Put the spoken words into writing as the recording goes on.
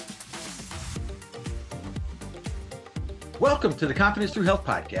Welcome to the Confidence Through Health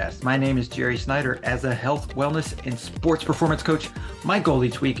podcast. My name is Jerry Snyder. As a health, wellness, and sports performance coach, my goal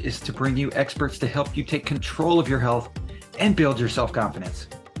each week is to bring you experts to help you take control of your health and build your self-confidence.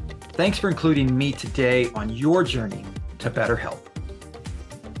 Thanks for including me today on your journey to better health.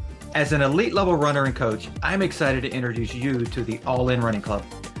 As an elite level runner and coach, I'm excited to introduce you to the All-In Running Club.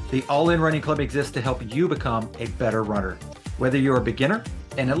 The All-In Running Club exists to help you become a better runner. Whether you're a beginner,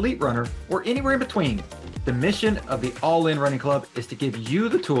 an elite runner, or anywhere in between, the mission of the All-In Running Club is to give you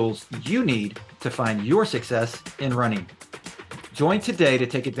the tools you need to find your success in running. Join today to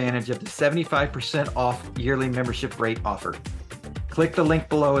take advantage of the 75% off yearly membership rate offer. Click the link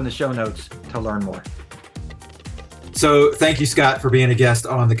below in the show notes to learn more. So thank you, Scott, for being a guest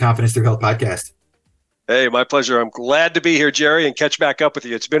on the Confidence Through Health podcast. Hey, my pleasure. I'm glad to be here, Jerry, and catch back up with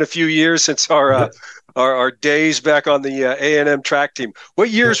you. It's been a few years since our days back on the A&M track team. What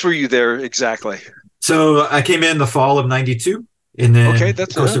years were you there exactly? So I came in the fall of 92 and then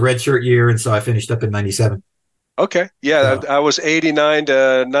that's a red shirt year. And so I finished up in 97. Okay. Yeah. I was 89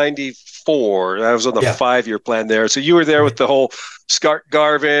 to 94. I was on the 5-year plan there. So you were there with the whole Scott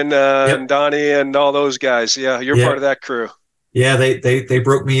Garvin and Donnie and all those guys. Yeah. You're part of that crew. Yeah. They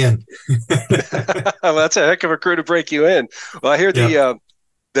broke me in. Well, that's a heck of a crew to break you in. Well, I hear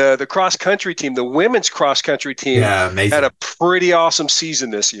the cross country team, the women's cross country team had a pretty awesome season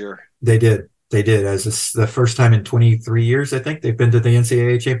this year. They did. As the first time in 23 years, I think they've been to the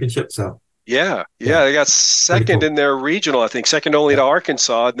NCAA championship. So they got second in their regional, I think, second only to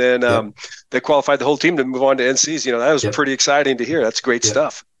Arkansas. And then they qualified the whole team to move on to NCs. You know, that was pretty exciting to hear. That's great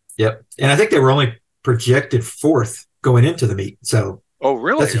stuff. Yep. And I think they were only projected fourth going into the meet. So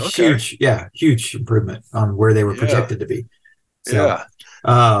really? That's a huge improvement on where they were projected to be. So,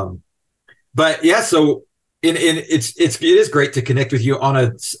 so it is great to connect with you on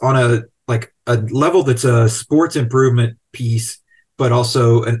a level that's a sports improvement piece, but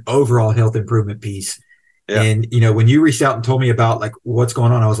also an overall health improvement piece. Yeah. And, when you reached out and told me about what's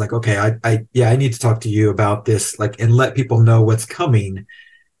going on, I was like, okay, I need to talk to you about this, and let people know what's coming,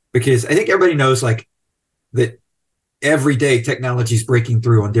 because I think everybody knows that every day technology is breaking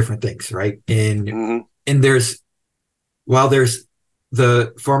through on different things. Right. And, and there's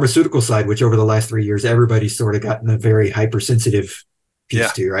the pharmaceutical side, which over the last 3 years, everybody's sort of gotten a very hypersensitive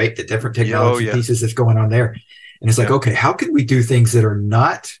piece to, right? The different technology pieces that's going on there. And it's okay, how can we do things that are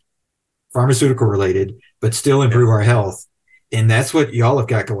not pharmaceutical related, but still improve our health? And that's what y'all have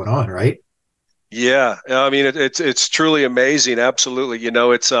got going on, right? Yeah. I mean, it's truly amazing. Absolutely.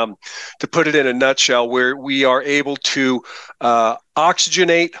 It's to put it in a nutshell, where we are able to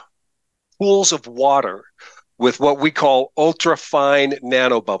oxygenate pools of water with what we call ultra-fine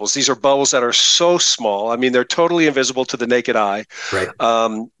nanobubbles. These are bubbles that are so small. I mean, they're totally invisible to the naked eye, right?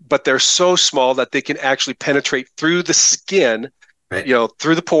 But they're so small that they can actually penetrate through the skin,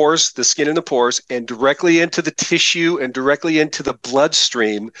 through the pores, the skin and the pores, and directly into the tissue and directly into the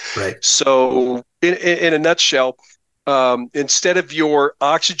bloodstream. Right. So in a nutshell, instead of your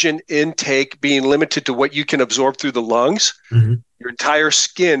oxygen intake being limited to what you can absorb through the lungs, your entire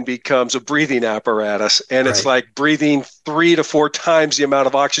skin becomes a breathing apparatus, and it's like breathing 3 to 4 times the amount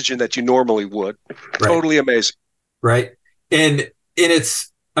of oxygen that you normally would. Totally amazing. Right. And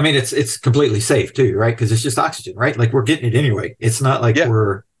it's completely safe too, right? Because it's just oxygen, right? We're getting it anyway. It's not like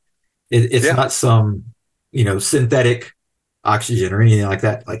it's not some, synthetic oxygen or anything like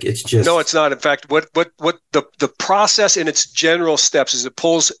that. It's just. No, it's not. In fact, what the process in its general steps is it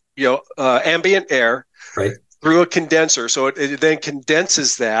pulls, ambient air. Right. Through a condenser, so it then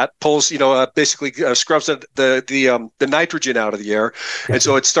condenses that, pulls, basically scrubs the nitrogen out of the air, and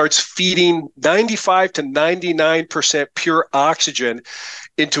so it starts feeding 95 to 99% pure oxygen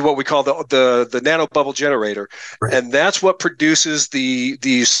into what we call the nanobubble generator, and that's what produces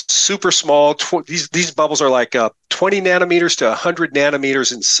these super small. These bubbles are 20 nanometers to 100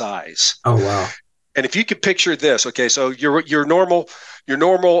 nanometers in size. Oh wow! And if you could picture this, okay, so your normal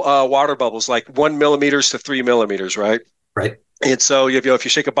water bubbles 1 millimeters to 3 millimeters, right? Right. And so if you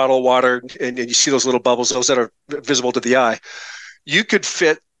shake a bottle of water and you see those little bubbles, those that are visible to the eye, you could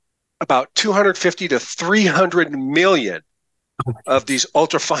fit about 250 to 300 million of these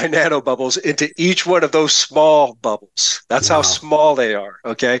ultrafine nanobubbles into each one of those small bubbles. That's how small they are,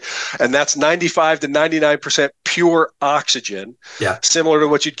 okay? And that's 95 to 99% pure oxygen, similar to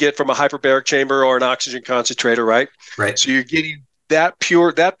what you'd get from a hyperbaric chamber or an oxygen concentrator, right? Right. So you're getting that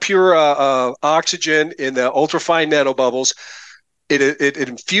pure oxygen in the ultrafine nanobubbles. It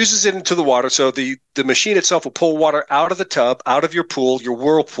infuses it into the water. So the machine itself will pull water out of the tub, out of your pool, your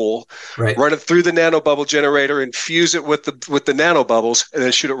whirlpool, run it through the nanobubble generator, infuse it with the nanobubbles, and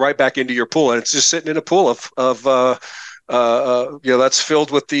then shoot it right back into your pool. And it's just sitting in a pool of that's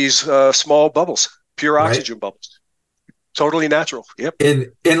filled with these small bubbles, pure Right. oxygen bubbles. Totally natural. Yep.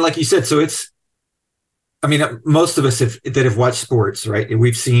 And like you said, so I mean, most of us that have watched sports, right?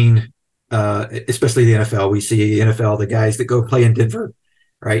 We've seen, especially the NFL. We see the NFL, the guys that go play in Denver,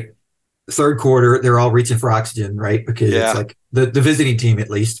 right? Third quarter, they're all reaching for oxygen, right? Because it's Yeah. like the visiting team, at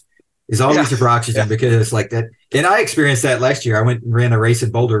least, is all Yeah. reaching for oxygen Yeah. because it's like that. And I experienced that last year. I went and ran a race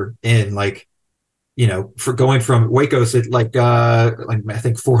in Boulder, and like, for going from Waco's at like I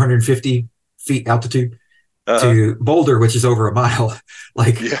think 450 feet altitude Uh-huh. to Boulder, which is over a mile,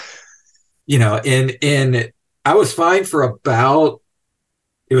 like, Yeah. and I was fine for about,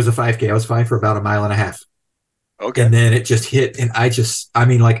 it was a 5K. I was fine for about a mile and a half. Okay. And then it just hit. And I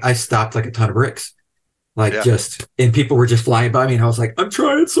mean, like I stopped like a ton of bricks, like Yeah. and people were just flying by me. And I was like, I'm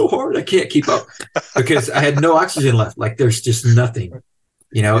trying so hard. I can't keep up because I had no oxygen left. Like there's just nothing,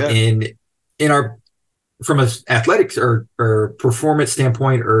 Yeah. in our, from a athletics or performance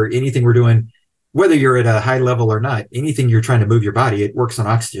standpoint or anything we're doing, whether you're at a high level or not, anything you're trying to move your body, it works on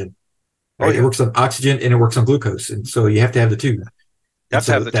oxygen. Oh, Right? It yeah. works on oxygen and it works on glucose. And so you have to have the two. You And have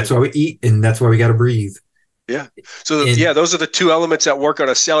to have so the that's two. why we eat and that's why we got to breathe. Yeah. So And those are the two elements that work on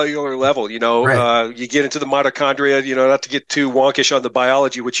a cellular level. right, You get into the mitochondria. Not to get too wonkish on the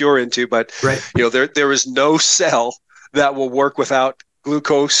biology, which you're into, but right, there is no cell that will work without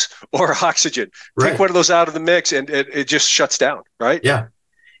glucose or oxygen. Take right. one of those out of the mix, and it just shuts down. Right. Yeah.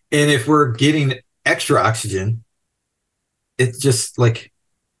 And if we're getting extra oxygen, it's just like,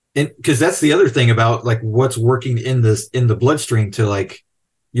 because that's the other thing about like what's working in the bloodstream to like,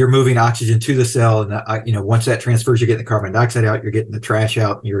 you're moving oxygen to the cell. And, once that transfers, you're getting the carbon dioxide out, you're getting the trash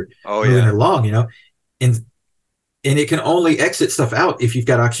out, and you're Oh moving yeah. it along, and it can only exit stuff out if you've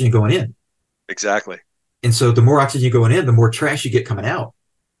got oxygen going in. Exactly. And so the more oxygen going in, the more trash you get coming out.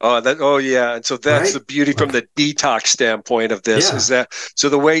 Oh yeah, and so that's the Right. beauty from Like, the detox standpoint of this yeah. is that so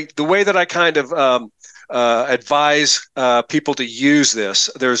the way that I kind of advise people to use this,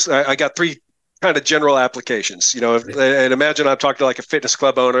 I got three kind of general applications, Right. and imagine I'm talking to like a fitness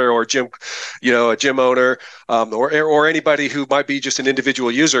club owner or a gym owner, or anybody who might be just an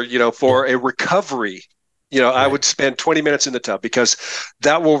individual user, Yeah. for a recovery. I Right. would spend 20 minutes in the tub because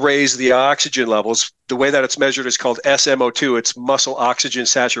that will raise the oxygen levels. The way that it's measured is called SMO2. It's muscle oxygen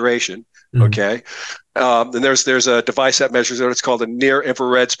saturation. Mhm. Okay. And there's a device that measures it. It's called a near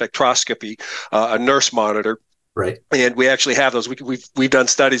infrared spectroscopy, a nurse monitor. Right. And we actually have those. We've done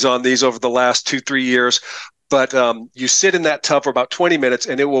studies on these over the last 2-3 years. But you sit in that tub for about 20 minutes,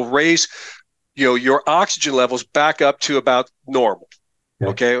 and it will raise, your oxygen levels back up to about normal.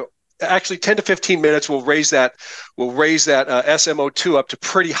 Okay. Actually, 10 to 15 minutes will raise that SMO2 up to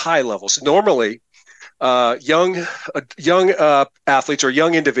pretty high levels. Normally, young athletes or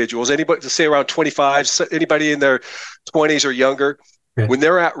young individuals, anybody, say around 25, anybody in their 20s or younger, Okay. when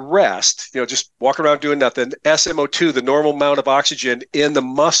they're at rest, just walking around doing nothing, SMO2, the normal amount of oxygen in the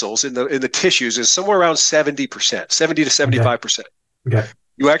muscles, in the tissues, is somewhere around 70%, 70 to Okay. 75%. Okay.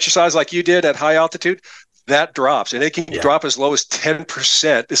 You exercise like you did at high altitude, that drops, and it can Yeah. drop as low as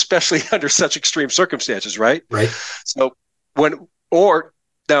 10%, especially under such extreme circumstances, right? Right. So once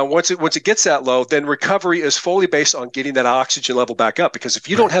it gets that low, then recovery is fully based on getting that oxygen level back up. Because if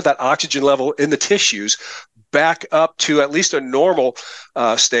you don't have that oxygen level in the tissues back up to at least a normal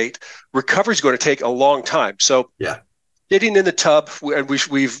state, recovery is going to take a long time. So Yeah. getting in the tub, and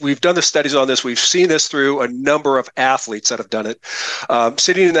we've done the studies on this. We've seen this through a number of athletes that have done it.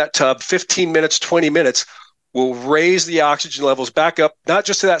 Sitting in that tub, 15 minutes, 20 minutes will raise the oxygen levels back up, not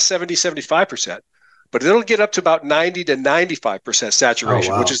just to that 70, 75%, but it'll get up to about 90 to 95%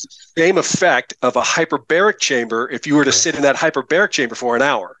 saturation, Oh, wow. which is the same effect of a hyperbaric chamber if you were to Right. sit in that hyperbaric chamber for an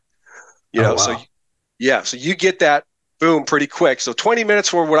hour. Oh, So wow. yeah, so you get that boom pretty quick. So 20 minutes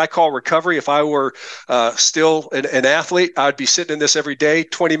for what I call recovery. If I were still an athlete, I'd be sitting in this every day,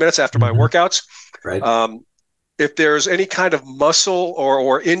 20 minutes after my Mhm. workouts. Right. If there's any kind of muscle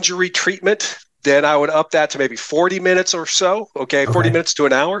or injury treatment, then I would up that to maybe 40 minutes or so. Okay, 40 Okay. minutes to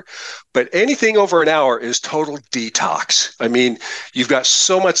an hour. But anything over an hour is total detox. I mean, you've got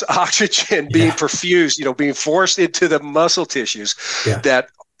so much oxygen being Yeah. perfused, being forced into the muscle tissues Yeah. that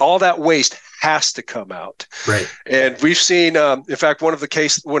all that waste has to come out. Right. And we've seen, in fact, one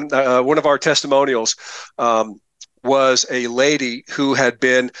of our testimonials was a lady who had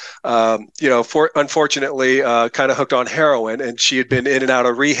been, unfortunately, kind of hooked on heroin, and she had been in and out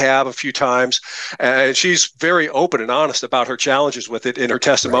of rehab a few times. And she's very open and honest about her challenges with it in her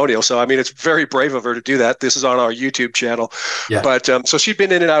testimonial. Right. So, I mean, it's very brave of her to do that. This is on our YouTube channel. Yeah. But so she'd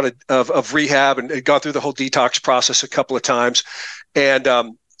been in and out of rehab and gone through the whole detox process a couple of times. And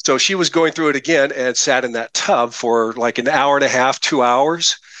So she was going through it again and sat in that tub for like an hour and a half, 2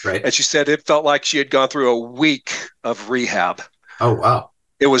 hours. Right. And she said it felt like she had gone through a week of rehab. Oh, wow.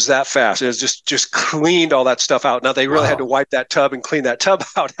 It was that fast. It was just cleaned all that stuff out. Now they really had to Wow. wipe that tub and clean that tub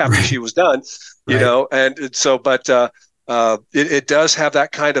out after Right. she was done, Right. and so, but it does have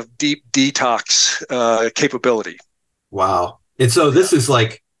that kind of deep detox capability. Wow. And so Yeah. this is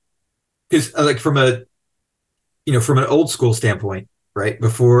like, because like from an old school standpoint, right?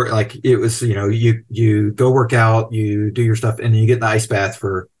 Before, like it was, you go work out, you do your stuff, and then you get in the ice bath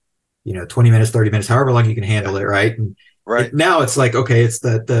for, 20 minutes, 30 minutes, however long you can handle Yeah. it, right? And Right. now it's like, okay, it's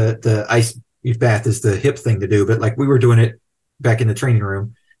the ice bath is the hip thing to do, but like we were doing it back in the training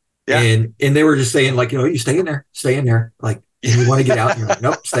room, Yeah. and they were just saying like, you stay in there, like, and you want to get out, and you're like,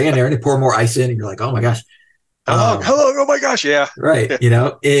 nope, stay in there, and they pour more ice in, and you're like, oh my gosh, How long? How long? Oh my gosh. Yeah. right,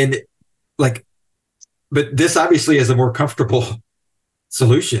 Yeah. and like, but this obviously is a more comfortable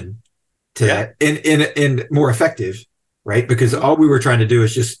solution to Yeah. that, and more effective, right? Because Mhm. all we were trying to do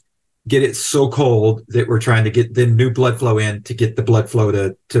is just get it so cold that we're trying to get the new blood flow in to get the blood flow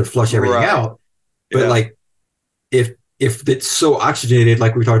to flush everything Right. out. But Yeah. like if it's so oxygenated,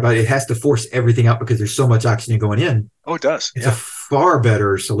 like we talked about, it has to force everything out because there's so much oxygen going in. Oh, it does. It's a Yeah. far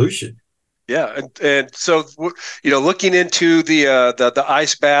better solution. Yeah, and so looking into the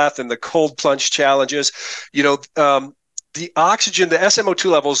ice bath and the cold plunge challenges, the oxygen, the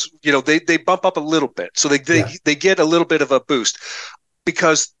SMO2 levels, they bump up a little bit, so Yeah. they get a little bit of a boost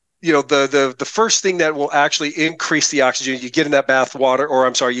because the first thing that will actually increase the oxygen you get in that bath water, or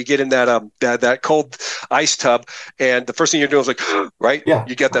I'm sorry, you get in that cold ice tub, and the first thing you're doing is like right, Yeah.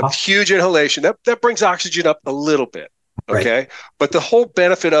 you get that Uh-huh. huge inhalation that brings oxygen up a little bit. Right. Okay. But the whole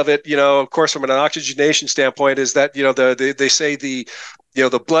benefit of it, of course, from an oxygenation standpoint is that, they say the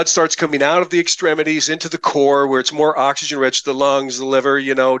blood starts coming out of the extremities into the core where it's more oxygen rich, the lungs, the liver,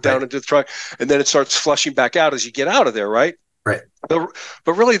 down Right. into the trunk, and then it starts flushing back out as you get out of there. Right. Right. But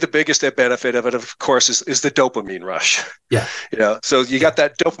really the biggest benefit of it, of course, is the dopamine rush. Yeah. So you got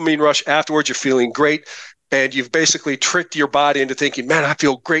that dopamine rush afterwards, you're feeling great. And you've basically tricked your body into thinking, man, I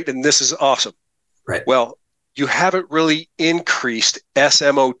feel great. And this is awesome. Right. Well, you haven't really increased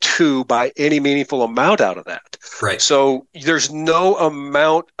SMO2 by any meaningful amount out of that. Right. So there's no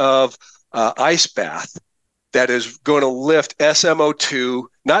amount of ice bath that is going to lift SMO2,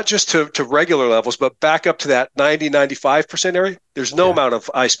 not just to regular levels, but back up to that 90-95% area. There's no amount of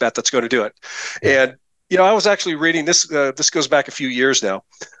ice bath that's going to do it. Yeah. And, I was actually reading this. This goes back a few years now.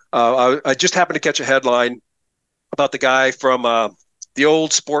 I just happened to catch a headline about the guy from the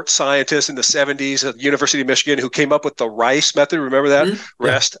old sports scientist in the 70s at the University of Michigan who came up with the RICE method. Remember that? Mm-hmm.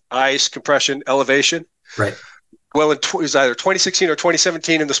 Rest, ice, compression, elevation. Right. Well, it was either 2016 or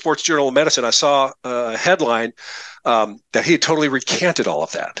 2017 in the Sports Journal of Medicine, I saw a headline that he had totally recanted all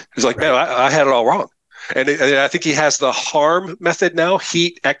of that. He was like, man, I had it all wrong. And I think he has the HARM method now: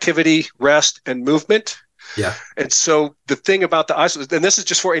 heat, activity, rest, and movement. Yeah. And so the thing about the ice, and this is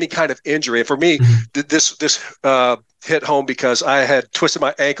just for any kind of injury. And for me, this hit home because I had twisted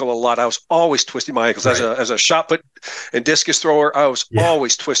my ankle a lot. I was always twisting my ankles as a shot put and discus thrower. I was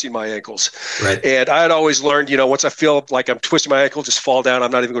always twisting my ankles. Right. And I had always learned, once I feel like I'm twisting my ankle, just fall down.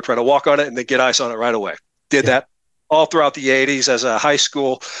 I'm not even going to try to walk on it, and then get ice on it right away. Did that all throughout the 80s as a high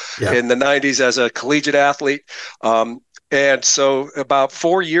school, in the 90s as a collegiate athlete. And so about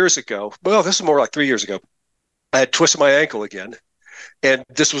 4 years ago, well, this is more like 3 years ago, I had twisted my ankle again. And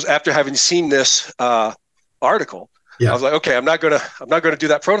this was after having seen this article. I was like, okay, I'm not gonna do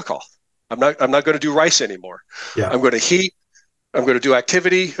that protocol. I'm not going to do RICE anymore. I'm going to heat. I'm going to do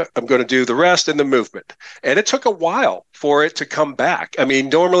activity. I'm going to do the rest and the movement. And it took a while for it to come back. I mean,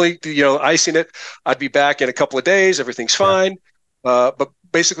 normally, icing it, I'd be back in a couple of days. Everything's fine. But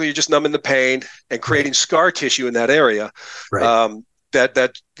basically, you're just numbing the pain and creating scar tissue in that area.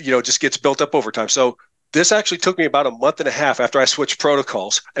 That just gets built up over time. So this actually took me about a month and a half after I switched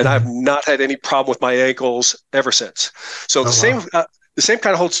protocols, and I've not had any problem with my ankles ever since. So the same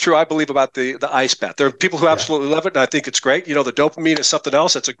kind of holds true, I believe, about the ice bath. There are people who absolutely love it, and I think it's great. The dopamine is something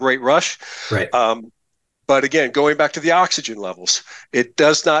else. It's a great rush. Right. But again, going back to the oxygen levels, it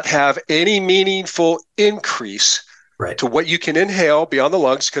does not have any meaningful increase to what you can inhale beyond the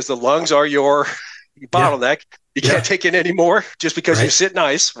lungs, because the lungs are your bottleneck. You can't take in any more just because you sit in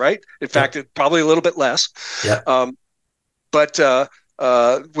ice, right? In fact, it probably a little bit less. But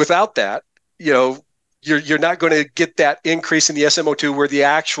without that, you're not going to get that increase in the SMO2 where the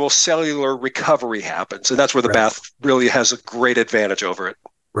actual cellular recovery happens. And that's where the bath really has a great advantage over it.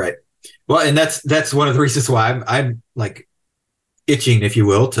 Right. Well, and that's one of the reasons why I'm like itching, if you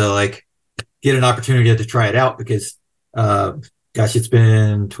will, to like get an opportunity to try it out, because gosh, it's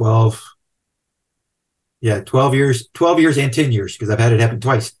been 12. Yeah, 12 years and 10 years because I've had it happen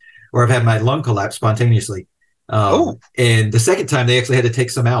twice where I've had my lung collapse spontaneously. Oh, And the second time they actually had to take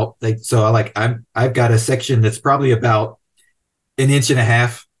some out. I've got a section that's probably about an inch and a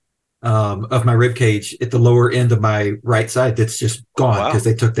half of my rib cage at the lower end of my right side that's just gone wow. because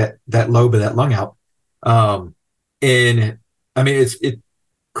they took that lobe of that lung out. And I mean, it's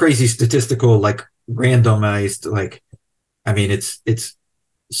crazy statistical, like randomized, like, I mean, it's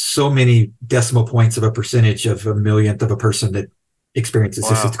so many decimal points of a percentage of a millionth of a person that experiences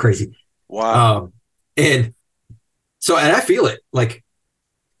this. It's Wow. crazy. Wow. Um, and and I feel it like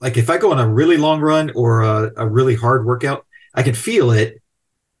if I go on a really long run or a really hard workout, I can feel it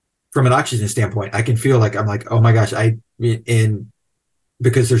from an oxygen standpoint. I can feel like I'm like, oh my gosh, in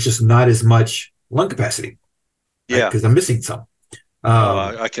because there's just not as much lung capacity, right? Yeah. Because I'm missing some. Oh,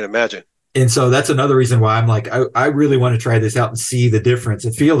 Um, I can imagine. and so that's another reason why I'm like, I really want to try this out and see the difference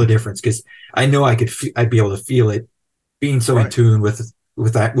and feel the difference because I know I'd be able to feel it being so in Right. tune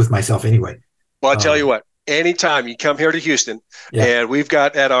with myself anyway. Well, I'll tell you Um, what, anytime you come here to Houston, yeah, and we've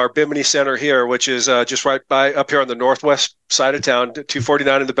got at our Bimini Center here, which is just right by up here on the northwest side of town,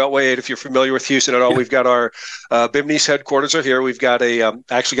 249 in the Beltway 8. If you're familiar with Houston at all, yeah. we've got our Bimini's headquarters are here. We've got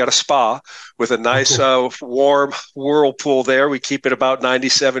actually got a spa with a Oh, nice cool. warm whirlpool there. We keep it about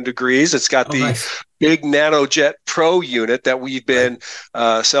 97 degrees. It's got Oh, the nice. big NanoJet Pro unit that we've Right.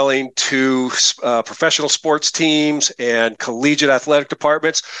 been selling to professional sports teams and collegiate athletic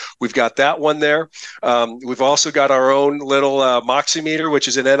departments. We've got that one there. We've also got our own little Moxie meter, which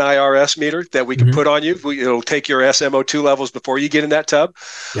is an NIRS meter that we can Mm-hmm. put on you. It'll take your SMO2 levels before you get in that tub.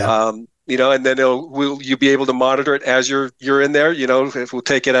 Yeah. And then you'll be able to monitor it as you're in there. If we'll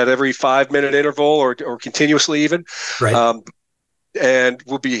take it at every 5 minute interval or continuously even. Right. Um, and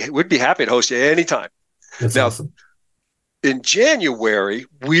we'd be happy to host you anytime. That's Now, awesome. in January,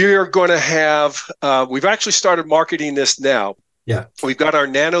 we're going to have, we've actually started marketing this now. Yeah. We've got our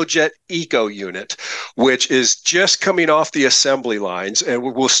NanoJet Eco unit, which is just coming off the assembly lines, and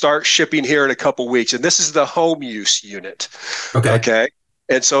we'll start shipping here in a couple weeks. And this is the home use unit. Okay. Okay.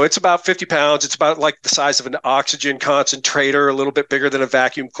 And so it's about 50 pounds. It's about like the size of an oxygen concentrator, a little bit bigger than a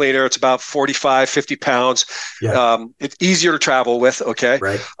vacuum cleaner. It's about 45, 50 pounds. Yeah. It's easier to travel with. Okay.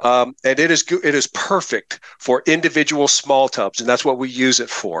 Right. And it is perfect for individual small tubs. And that's what we use it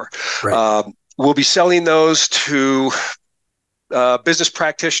for. Right. We'll be selling those to business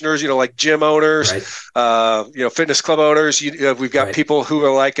practitioners, like gym owners, Right. Fitness club owners. We've got Right. people who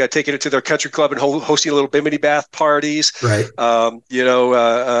are like taking it to their country club and hosting little Bimini bath parties. Right.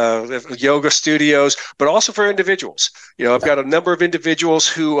 Yoga studios, but also for individuals. I've Yeah. got a number of individuals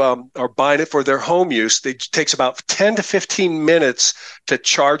who are buying it for their home use. It takes about 10 to 15 minutes to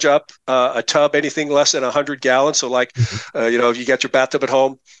charge up a tub, anything less than 100 gallons. So Mhm. if you got your bathtub at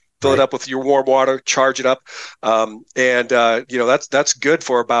home, fill it Right. up with your warm water, charge it up. That's good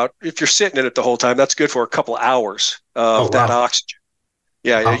for about, if you're sitting in it the whole time, that's good for a couple hours Oh, of that wow. oxygen.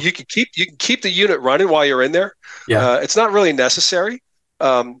 Yeah, Wow. you can keep the unit running while you're in there. Yeah. It's not really necessary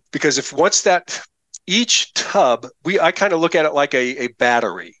because if once that each tub, I kind of look at it like a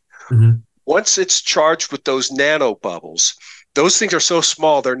battery. Hmm. Once it's charged with those nano bubbles, those things are so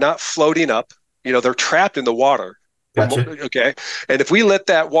small they're not floating up. They're trapped in the water. Gotcha. Okay. And if we let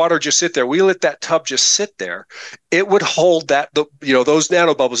that water just sit there, we let that tub just sit there, it would hold those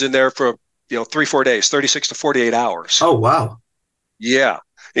nanobubbles in there for, 3, 4 days, 36 to 48 hours. Oh, wow. Yeah.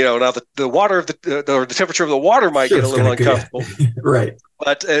 Now the water of the temperature of the water might Sure. get a It's little gonna go. Yeah. uncomfortable, Right.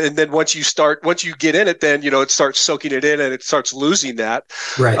 and then once you get in it, then, it starts soaking it in and it starts losing that.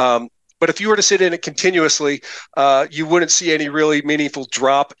 Right. But if you were to sit in it continuously, you wouldn't see any really meaningful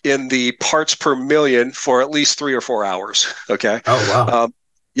drop in the parts per million for at least 3 or 4 hours. Okay. Oh, wow.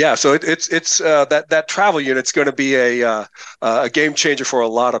 Yeah. So it's that travel unit's going to be a game changer for a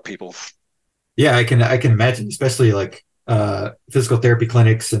lot of people. Yeah, I can imagine, especially like physical therapy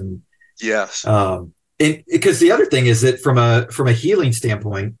clinics Yes. and because the other thing is that from a healing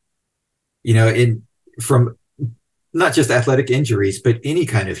standpoint, in from not just athletic injuries, but any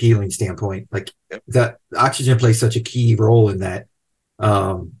kind of healing standpoint, like Yep. that oxygen plays such a key role in that,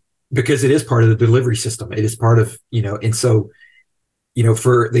 because it is part of the delivery system. It is part of, and so,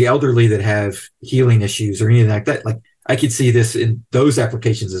 for the elderly that have healing issues or anything like that, like I could see this in those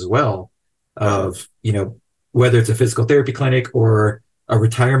applications as well of, whether it's a physical therapy clinic or a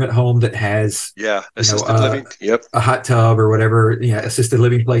retirement home that has, Yeah. Assisted living. Yep. a hot tub or whatever, assisted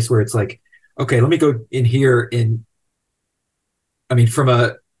living place where it's like, okay, let me go in here and, I mean, from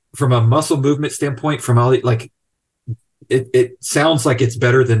a muscle movement standpoint, from all like, it sounds like it's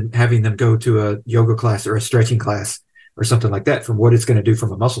better than having them go to a yoga class or a stretching class or something like that from what it's going to do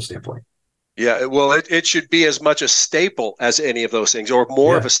from a muscle standpoint. Yeah, well, it should be as much a staple as any of those things, or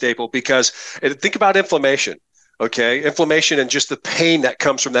more of Yeah. a staple, because think about inflammation. Okay, inflammation and just the pain that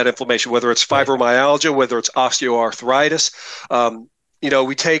comes from that inflammation, whether it's Right. fibromyalgia, whether it's osteoarthritis.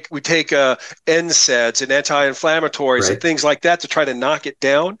 We take NSAIDs and anti-inflammatories and Right. things like that to try to knock it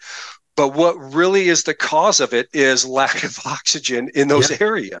down. But what really is the cause of it is lack of oxygen in those Yeah.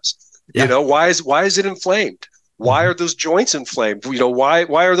 areas. Yeah. Why is it inflamed? Why Mm-hmm. are those joints inflamed?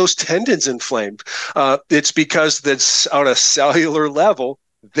 Why are those tendons inflamed? It's because that's on a cellular level,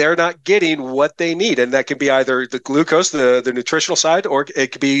 they're not getting what they need, and that can be either the glucose, the nutritional side, or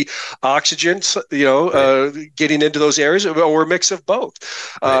it could be oxygen. Right. Getting into those areas, or a mix of both.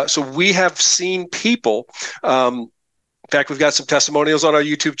 Right. So we have seen people. In fact, we've got some testimonials on our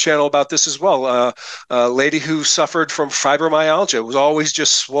YouTube channel about this as well. A lady who suffered from fibromyalgia, was always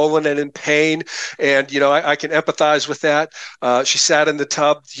just swollen and in pain. And, I can empathize with that. She sat in the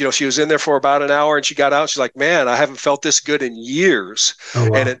tub, she was in there for about an hour and she got out. She's like, man, I haven't felt this good in years.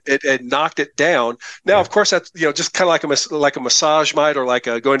 Oh, And wow. it knocked it down. Now, Yeah. of course, that's, just kind of like a massage might, or like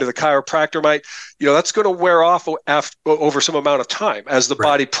going to the chiropractor might, that's going to wear off over some amount of time as the Right.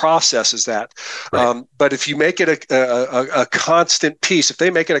 body processes that. Right. But if you make it a constant piece, if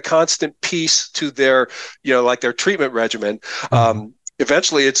they make it a constant piece to their, like their treatment regimen, Mm-hmm.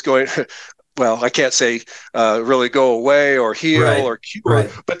 eventually it's going, well, I can't say really go away or heal Right. or cure,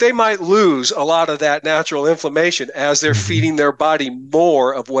 Right. but they might lose a lot of that natural inflammation as they're Mm-hmm. feeding their body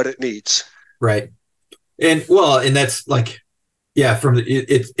more of what it needs. Right. And well, and that's like, yeah, from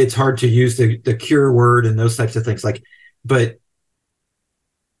it's hard to use the cure word and those types of things. Like, but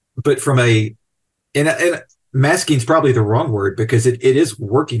from and masking is probably the wrong word because it is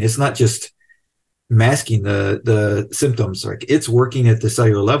working. It's not just masking the symptoms, like it's working at the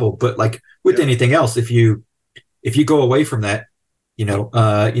cellular level. But like with Yeah. anything else, if you go away from that,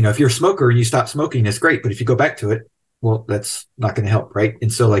 if you're a smoker and you stop smoking, it's great. But if you go back to it, well, that's not going to help, right?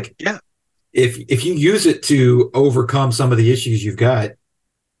 And so like Yeah. if you use it to overcome some of the issues you've got,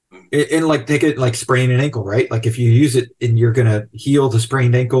 and like take it like sprain an ankle, right? Like if you use it and you're going to heal the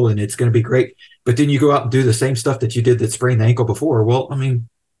sprained ankle and it's going to be great, but then you go out and do the same stuff that you did that sprained the ankle before. Well, I mean,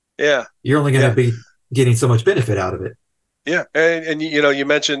 Yeah. you're only going to Yeah. be getting so much benefit out of it. Yeah, and you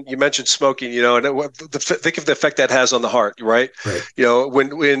mentioned smoking, and think of the effect that has on the heart, right? Right.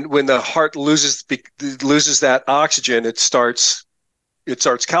 When the heart loses that oxygen, it starts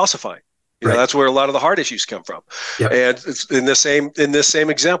calcifying. Right. That's where a lot of the heart issues come from. Yep. And it's in this same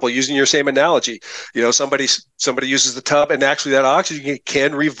example, using your same analogy, somebody uses the tub, and actually that oxygen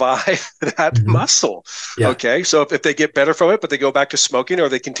can revive that Mm-hmm. muscle. Yeah. Okay, so if they get better from it, but they go back to smoking or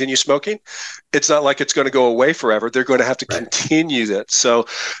they continue smoking, it's not like it's going to go away forever. They're going to have to Right. continue that. So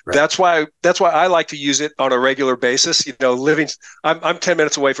Right. that's why I like to use it on a regular basis. I'm 10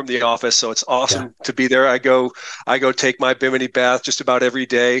 minutes away from the office, so it's awesome Yeah. to be there. I go take my Bimini bath just about every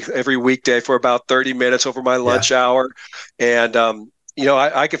day, every weekday for about 30 minutes over my Yeah. lunch hour. And,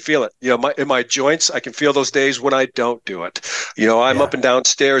 I can feel it, in my joints. I can feel those days when I don't do it. I'm Yeah. up and down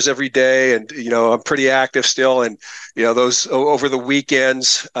stairs every day, and, I'm pretty active still. And, those over the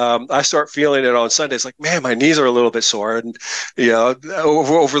weekends, I start feeling it on Sundays, like, man, my knees are a little bit sore. And,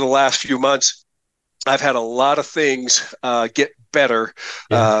 over the last few months, I've had a lot of things get better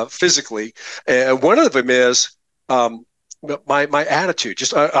Yeah. physically. And one of them is, my attitude.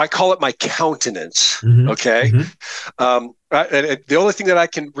 Just I call it my countenance. Mm-hmm. Okay. Mm-hmm. And the only thing that I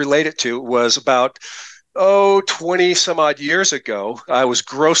can relate it to was about 20 some odd years ago. I was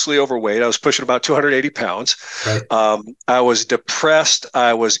grossly overweight. I was pushing about 280 pounds. Right. I was depressed.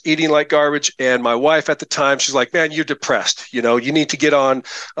 I was eating like garbage. And my wife at the time, she's like, man, you're depressed. You need to get on,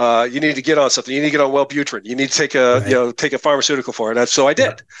 something. You need to get on Wellbutrin. You need to take a pharmaceutical for it. And so I did.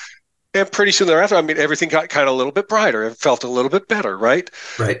 Yep. And pretty soon thereafter, everything got kind of a little bit brighter. It felt a little bit better, right?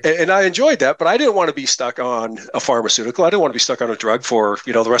 Right. And I enjoyed that, but I didn't want to be stuck on a pharmaceutical. I didn't want to be stuck on a drug for,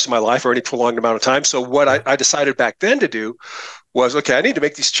 the rest of my life or any prolonged amount of time. So what I decided back then to do was, okay, I need to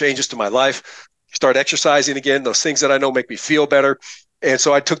make these changes to my life, start exercising again, those things that I know make me feel better. And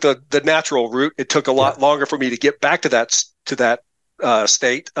so I took the natural route. It took a lot longer for me to get back to that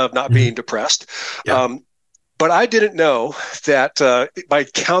state of not being depressed. Yeah. But I didn't know that my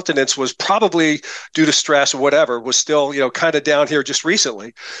countenance was probably due to stress or whatever, was still, kind of down here just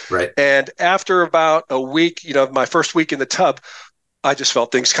recently. Right. And after about a week, my first week in the tub, I just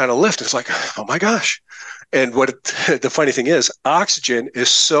felt things kind of lift. It's like, oh my gosh. And the funny thing is, oxygen is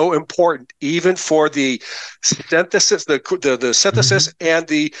so important, even for the synthesis, the synthesis Mm-hmm. and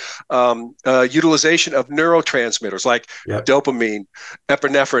the utilization of neurotransmitters like Yep. dopamine,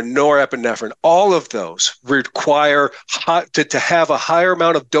 epinephrine, norepinephrine. All of those require to have a higher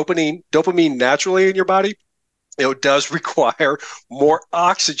amount of dopamine naturally in your body. It does require more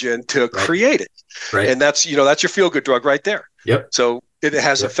oxygen to Right. create it, Right. and that's your feel good drug right there. Yep. So it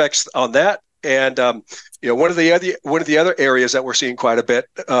has Yep. effects on that. And one of the other areas that we're seeing quite a bit,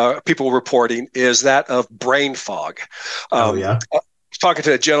 people reporting, is that of brain fog. Oh Um, yeah. I was talking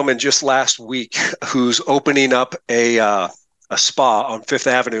to a gentleman just last week who's opening up a spa on Fifth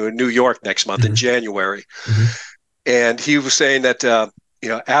Avenue in New York next month in Mm-hmm. January, Mm-hmm. and he was saying that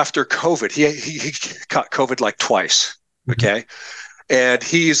after COVID, he caught COVID like twice. Mm-hmm. Okay, and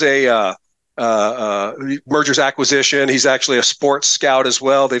he's a mergers acquisition. He's actually a sports scout as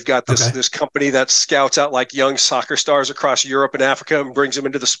well. They've got Okay. this company that scouts out like young soccer stars across Europe and Africa and brings them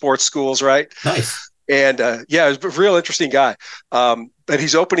into the sports schools, right? Nice. And he's a real interesting guy. And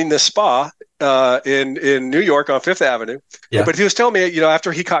he's opening this spa in New York on Fifth Avenue. Yeah. But he was telling me,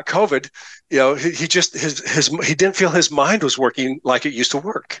 after he caught COVID, he just he didn't feel his mind was working like it used to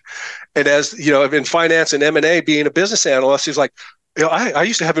work. And as in finance and M&A, being a business analyst, he's like, I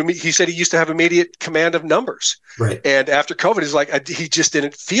used to have, he said he used to have immediate command of numbers. Right. And after COVID, he's like, he just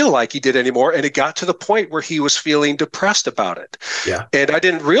didn't feel like he did anymore. And it got to the point where he was feeling depressed about it. Yeah. And I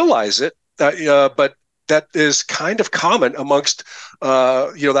didn't realize it, but that is kind of common amongst,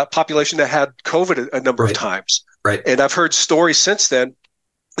 that population that had COVID a number of times. Right. And I've heard stories since then.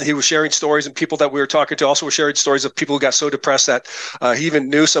 He was sharing stories, and people that we were talking to also were sharing stories of people who got so depressed that he even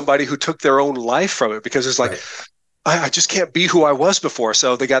knew somebody who took their own life from it, because it's like, I just can't be who I was before.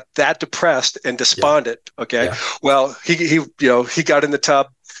 So they got that depressed and despondent. Yeah. Okay. Yeah. Well, he got in the tub,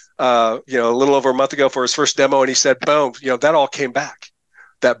 a little over a month ago for his first demo, and he said, boom, that all came back.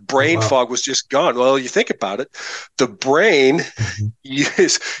 That brain fog was just gone. Well, you think about it, the brain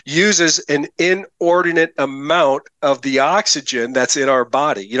uses an inordinate amount of the oxygen that's in our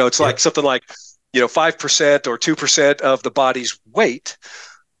body. It's like something like, 5% or 2% of the body's weight,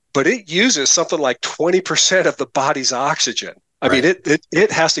 but it uses something like 20% of the body's oxygen. I mean,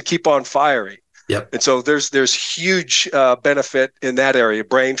 it has to keep on firing. Yep. And so there's huge benefit in that area,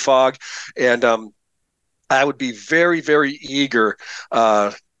 brain fog. And I would be very, very eager.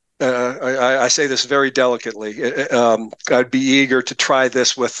 I say this very delicately. I'd be eager to try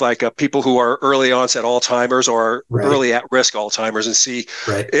this with like people who are early onset Alzheimer's or early at risk Alzheimer's and see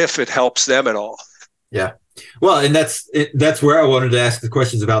if it helps them at all. Yeah. Well, and that's where I wanted to ask the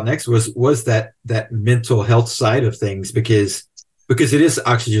questions about next was that mental health side of things, because it is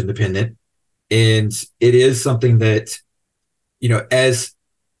oxygen dependent, and it is something that, as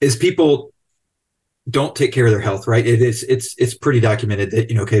people don't take care of their health, right? It's pretty documented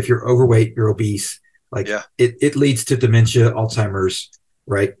that, if you're overweight, you're obese, it leads to dementia, Alzheimer's,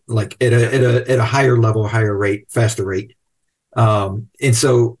 right? Like at a higher level, higher rate, faster rate. And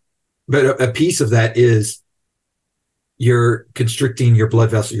so, but a piece of that is you're constricting your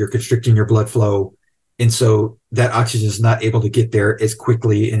blood vessel, you're constricting your blood flow. And so that oxygen is not able to get there as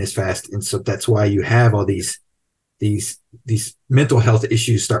quickly and as fast. And so that's why you have all these mental health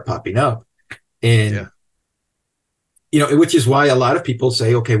issues start popping up. And, which is why a lot of people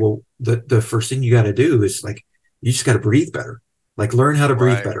say, okay, well, the first thing you got to do is like, you just got to breathe better, like learn how to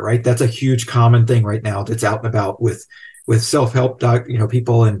breathe better, right? That's a huge common thing right now that's out and about with self-help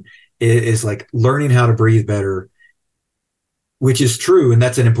people, and it is like learning how to breathe better, which is true. And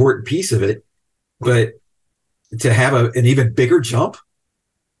that's an important piece of it. But to have an even bigger jump,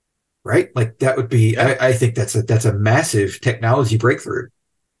 right? Like that would be, I think that's a massive technology breakthrough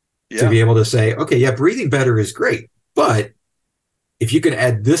to be able to say, okay, breathing better is great, but if you can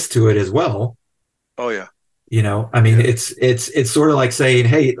add this to it as well. Oh yeah. It's sort of like saying,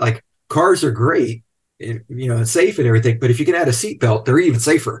 hey, like cars are great, and safe and everything, but if you can add a seatbelt, they're even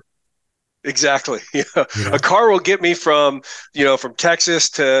safer. Exactly. A car will get me from Texas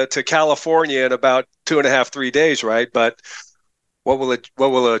to California in about 2.5, 3 days, right? But what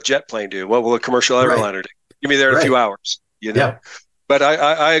will a jet plane do? What will a commercial airliner do? Give me there in a few hours. Yeah. But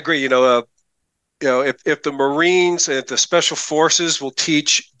I agree. If the Marines and if the Special Forces will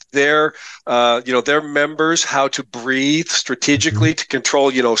teach their members how to breathe strategically to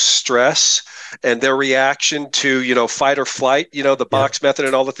control stress and their reaction to, fight or flight, the Yeah. box method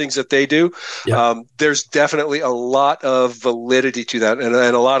and all the things that they do. Yeah. There's definitely a lot of validity to that, and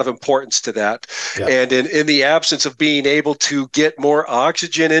a lot of importance to that. Yeah. And in the absence of being able to get more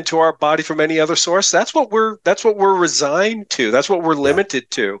oxygen into our body from any other source, that's what we're resigned to. That's what we're limited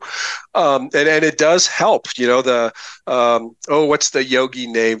to. And it does help, what's the yogi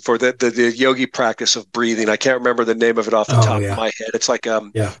name for the yogi practice of breathing? I can't remember the name of it off the top of my head. It's like, I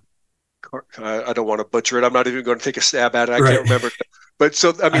don't want to butcher it. I'm not even going to take a stab at it. I can't remember. But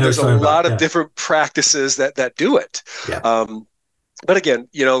so, I mean, there's a lot of different practices that do it. Yeah. But again,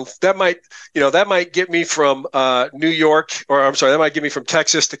 that might get me from New York, or I'm sorry, that might get me from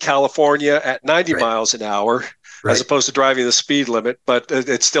Texas to California at 90 miles an hour, as opposed to driving the speed limit. But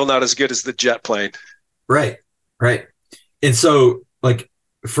it's still not as good as the jet plane. Right. And so, like,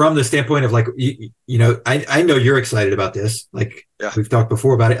 from the standpoint of, like, I know you're excited about this. Like, we've talked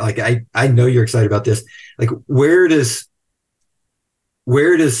before about it. Like, I know you're excited about this. Like, where does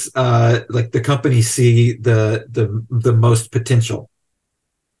like the company see the most potential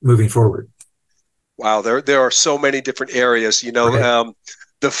moving forward? Wow, there are so many different areas.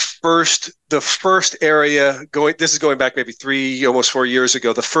 The first area this is going back maybe 3, almost 4 years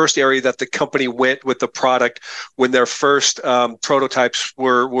ago. The first area that the company went with the product when their first prototypes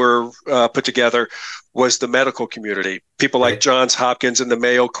were put together was the medical community. People like Johns Hopkins and the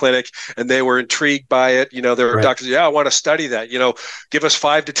Mayo Clinic, and they were intrigued by it. There were doctors, I want to study that. Give us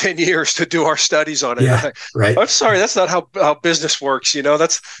 5 to 10 years to do our studies on it. Yeah, right. I'm sorry, that's not how business works.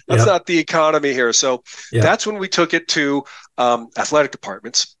 That's not the economy here. So that's when we took it to athletic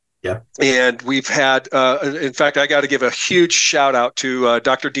departments. Yeah. And we've had, in fact, I got to give a huge shout out to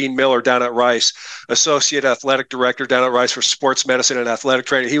Dr. Dean Miller down at Rice, Associate Athletic Director down at Rice for Sports Medicine and Athletic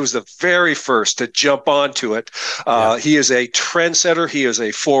Training. He was the very first to jump onto it. He is a trendsetter. He is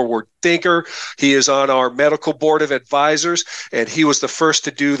a forward thinker. He is on our medical board of advisors, and he was the first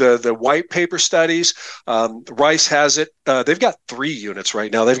to do the white paper studies. Rice has it. They've got 3 units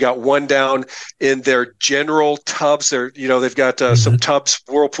right now. They've got one down in their general tubs. They've got some tubs,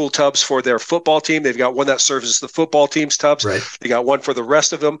 Whirlpool tubs for their football team. They've got one that serves as the football team's tubs. They got one for the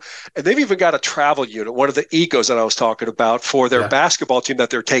rest of them. And they've even got a travel unit, one of the ecos that I was talking about, for their basketball team that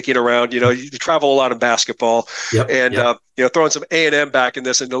they're taking around. You travel a lot in basketball. Throwing some A&M back in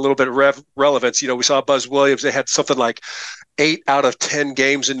this and a little bit of relevance. We saw Buzz Williams. They had something like 8 out of 10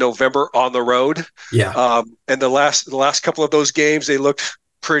 games in November on the road. And the last couple of those games, they looked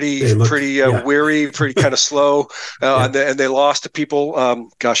pretty weary, pretty kind of slow, and they lost to people.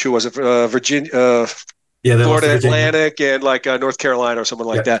 Who was it? Virginia, Florida Atlantic, and like North Carolina or someone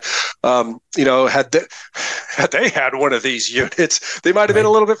like that. Had they had one of these units, they might have been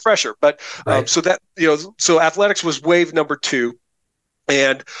a little bit fresher. But so athletics was wave number 2,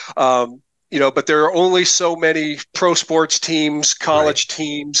 and but there are only so many pro sports teams, college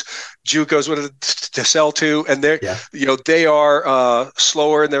teams, JUCOs to sell to, and they are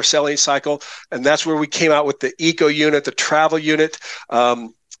slower in their selling cycle, and that's where we came out with the eco unit, the travel unit.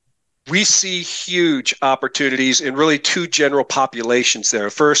 We see huge opportunities in really 2 general populations there.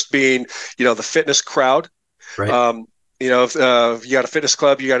 First being, the fitness crowd. If you got a fitness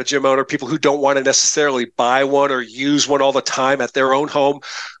club, you got a gym owner, people who don't want to necessarily buy one or use one all the time at their own home.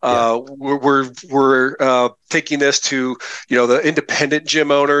 We're taking this to, the independent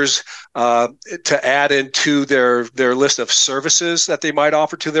gym owners to add into their list of services that they might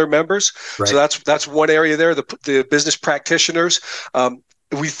offer to their members. So that's one area there. The business practitioners.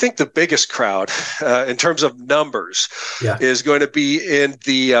 We think the biggest crowd in terms of numbers is going to be in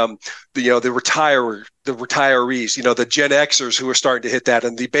the retirees, the Gen Xers who are starting to hit that,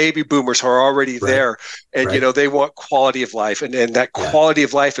 and the baby boomers who are already there. And, they want quality of life. And that quality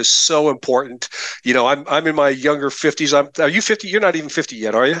of life is so important. I'm in my younger 50s. Are you 50? You're not even 50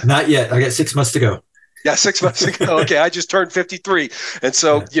 yet, are you? Not yet. I got 6 months to go. Yeah, 6 months ago. Okay, I just turned 53. And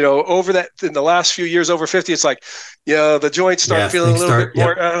so, over that, in the last few years, over 50, it's like, the joints start feeling a little bit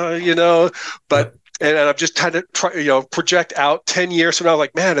more, but and I'm just trying to project out 10 years from now,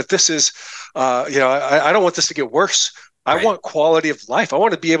 like, man, if this is, I don't want this to get worse. I want quality of life. I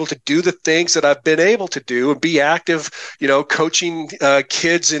want to be able to do the things that I've been able to do and be active, coaching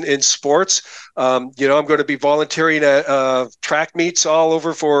kids in sports. I'm going to be volunteering at track meets all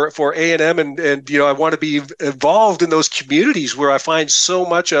over for A&M. And I want to be involved in those communities where I find so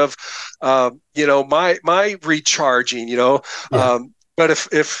much of, my recharging, but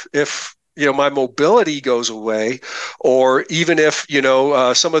if my mobility goes away, or even if,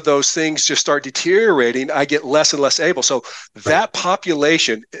 some of those things just start deteriorating, I get less and less able. So Right. that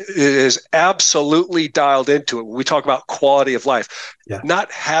population is absolutely dialed into it. When we talk about quality of life, Yeah.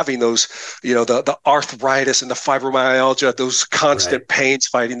 not having those, the arthritis and the fibromyalgia, those Right. constant pains,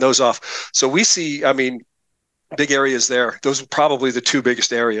 fighting those off. So we see, big areas there. Those are probably the two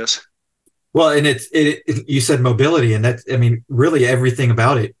biggest areas. Well, and you said mobility, and that's, I mean, really everything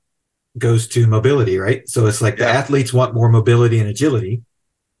about it goes to mobility, right? So it's like the Yeah. athletes want more mobility and agility.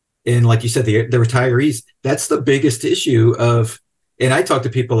 And like you said, the retirees, that's the biggest issue of, and I talk to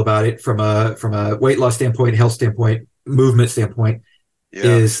people about it from a weight loss standpoint, health standpoint, movement standpoint, Yeah.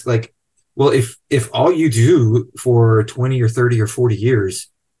 is like, well, if all you do for 20 or 30 or 40 years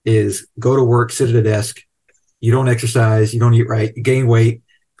is go to work, sit at a desk, you don't exercise, you don't eat right, you gain weight,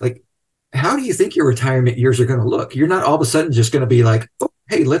 like, how do you think your retirement years are going to look? You're not all of a sudden just going to be like, oh,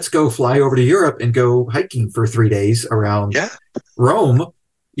 hey, let's go fly over to Europe and go hiking for 3 days around Yeah. Rome,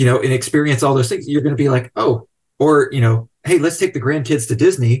 and experience all those things. You're going to be like, oh, or, hey, let's take the grandkids to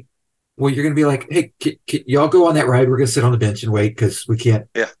Disney. Well, you're going to be like, hey, y'all go on that ride. We're going to sit on the bench and wait because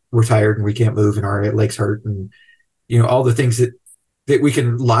Yeah. we're tired and we can't move and our legs hurt. And, all the things that we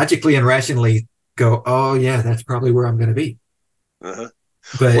can logically and rationally go, oh, yeah, that's probably where I'm going to be. Uh-huh.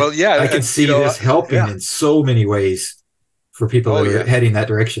 But Well, yeah, I can and see this helping yeah. in so many ways for people Oh, that are yeah. heading that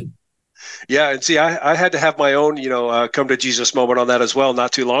direction. Yeah, and see, I had to have my own, come to Jesus moment on that as well,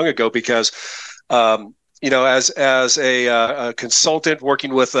 not too long ago, because, as a consultant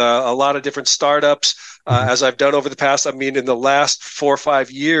working with a lot of different startups, Mm-hmm. as I've done over the past, in the last 4 or 5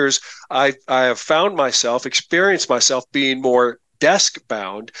 years, I have experienced myself being more desk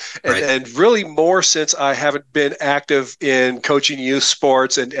bound, and Right. and really more since I haven't been active in coaching youth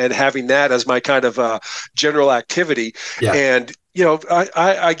sports and having that as my kind of general activity. Yeah. And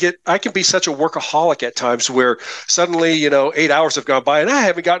I can be such a workaholic at times where suddenly 8 hours have gone by and I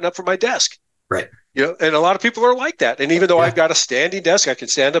haven't gotten up from my desk. Right. And a lot of people are like that. And even though I've Yeah. got a standing desk, I can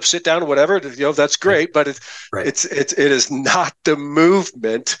stand up, sit down, whatever. That's Right. great. But Right. it is not the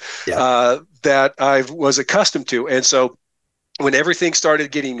movement Yeah. that I was accustomed to. And so when everything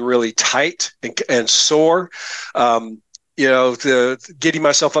started getting really tight and sore, the getting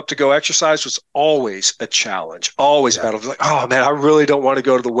myself up to go exercise was always a challenge, always a Yeah. battle. It was like, oh man, I really don't want to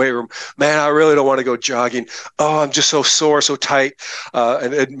go to the weight room. Man, I really don't want to go jogging. Oh, I'm just so sore, so tight.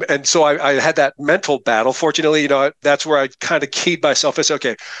 And so I had that mental battle. Fortunately, that's where I kind of keyed myself. I said,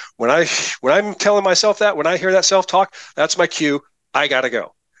 okay, when I'm telling myself that, when I hear that self-talk, that's my cue. I got to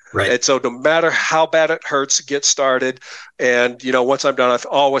go. Right. And so no matter how bad it hurts, get started. And, once I'm done, I've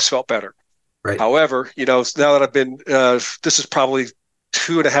always felt better. Right. However, now that I've been, this is probably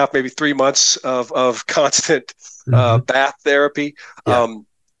 2.5, maybe 3 months of constant Mm-hmm. bath therapy. Yeah.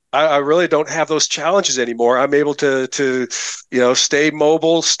 I really don't have those challenges anymore. I'm able to stay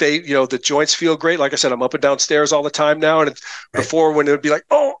mobile, the joints feel great. Like I said, I'm up and down stairs all the time now. And Right. before, when it would be like,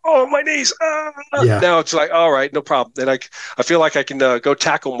 oh, my knees. Yeah. Now it's like, all right, no problem. Then I feel like I can go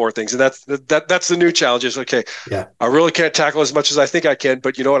tackle more things. And that's the new challenge is, okay, Yeah. I really can't tackle as much as I think I can,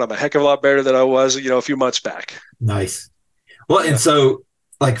 but you know what? I'm a heck of a lot better than I was, a few months back. Nice. Well, Yeah. and so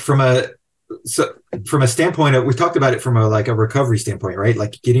like from a standpoint of, we talked about it from a recovery standpoint, right?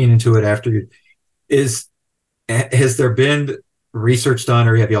 Like getting into it after has there been research done,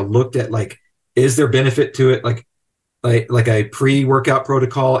 or have y'all looked at is there benefit to it? Like a pre-workout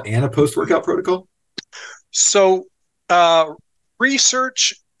protocol and a post-workout protocol? So,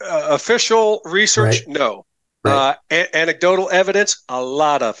 research, official research, Right. no. Right. Anecdotal evidence, a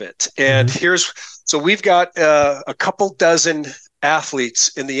lot of it. And Mm-hmm. so we've got a couple dozen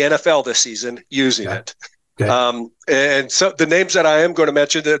athletes in the NFL this season using Okay. it. Okay. And so the names that I am going to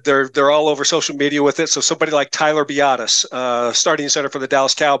mention, that they're all over social media with it. So somebody like Tyler Biadasz, starting center for the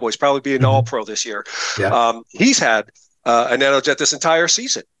Dallas Cowboys, probably be an Mm-hmm. All-Pro this year. Yeah. He's had an NanoJet this entire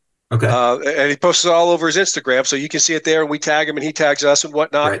season. Okay. And he posts it all over his Instagram, so you can see it there, and we tag him and he tags us and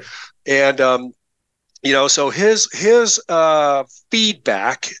whatnot. Right. And so his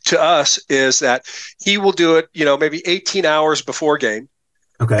feedback to us is that he will do it, maybe 18 hours before game,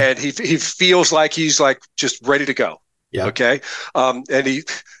 Okay. and he feels like he's just ready to go. Yeah. Okay. And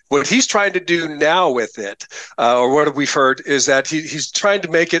what he's trying to do now with it, or what we've heard, is that he's trying to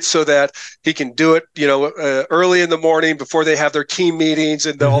make it so that he can do it, early in the morning before they have their team meetings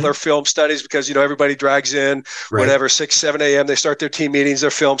and all their film studies, because, everybody drags in, Right. whatever, 6, 7 a.m. They start their team meetings, their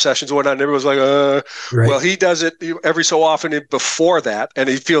film sessions, and whatnot. And everyone's like, Right. well, he does it every so often before that, and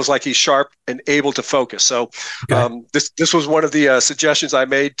he feels like he's sharp and able to focus. So Okay. this was one of the suggestions I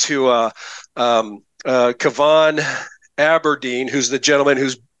made to Kavan Aberdeen, who's the gentleman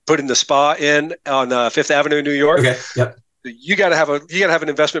who's putting the spa in on Fifth Avenue in New York. Okay. Yep. You got to have an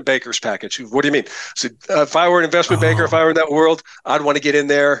investment banker's package. What do you mean? So if I were an investment banker, if I were in that world, I'd want to get in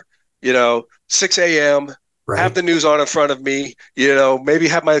there, 6 a.m., have the news on in front of me, maybe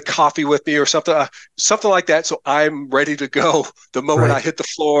have my coffee with me or something like that. So I'm ready to go the moment I hit the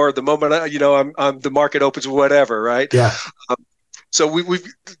floor, the moment the market opens, whatever. Right. Yeah. So we've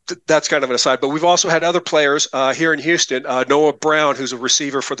that's kind of an aside, but we've also had other players here in Houston. Noah Brown, who's a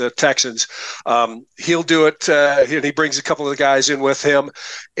receiver for the Texans, he'll do it. And he brings a couple of the guys in with him,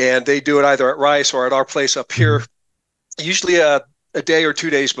 and they do it either at Rice or at our place up here, usually a day or 2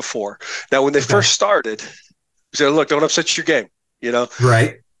 days before. Now, when they first started, they said, "Look, don't upset your game."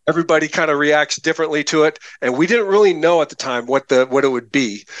 Right. Everybody kind of reacts differently to it, and we didn't really know at the time what it would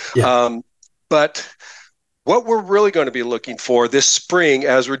be. Yeah. But what we're really going to be looking for this spring,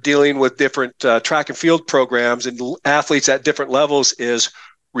 as we're dealing with different track and field programs and athletes at different levels, is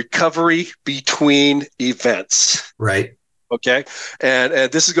recovery between events. Right. Okay. And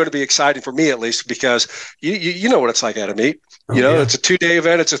this is going to be exciting for me, at least, because you know what it's like at a meet. It's a 2-day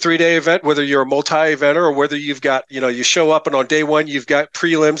event. It's a 3-day event, whether you're a multi-eventer or whether you've got, you show up and on day one, you've got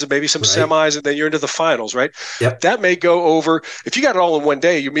prelims and maybe some semis, and then you're into the finals, right? Yep. That may go over. If you got it all in one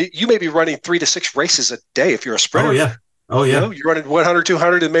day, you may be running 3 to 6 races a day if you're a sprinter. Oh, yeah. You're running 100,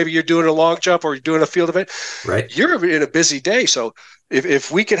 200, and maybe you're doing a long jump or you're doing a field event. Right. You're in a busy day. So if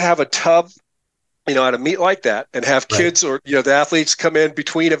we could have a tub at a meet like that and have kids or, the athletes come in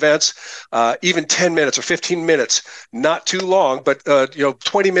between events, even 10 minutes or 15 minutes, not too long, but,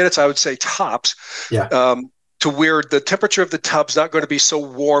 20 minutes, I would say tops, to where the temperature of the tub's not going to be so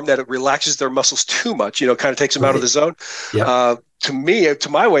warm that it relaxes their muscles too much, kind of takes them out of the zone. Yeah. To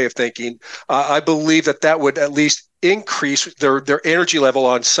my way of thinking, I believe that would at least increase their energy level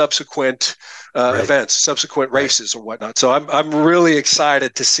on subsequent events, subsequent races or whatnot. So I'm really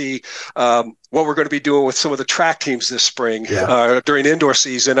excited to see what we're going to be doing with some of the track teams this spring during indoor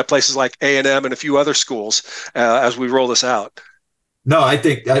season at places like A&M and a few other schools as we roll this out. No, I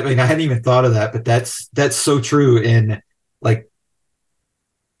hadn't even thought of that, but that's so true. And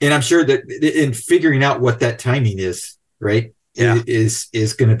I'm sure that in figuring out what that timing is, right,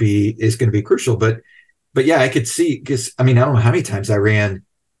 is going to be crucial. But yeah, I could see, because I don't know how many times I ran,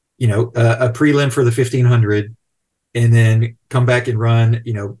 a prelim for the 1500 and then come back and run,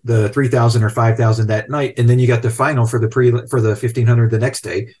 the 3000 or 5000 that night. And then you got the final for the 1500 the next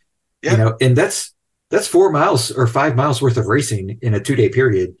day, and that's 4 miles or 5 miles worth of racing in a 2-day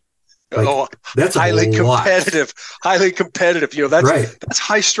period. That's highly competitive. That's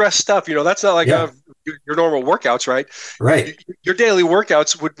high stress stuff. That's not like your normal workouts, right? Right. Your daily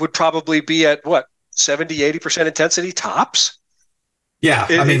workouts would probably be at what, 70-80% intensity tops. Yeah,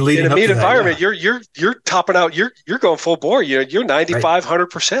 leading in a meet environment, you're topping out. You're going full bore. You're 95,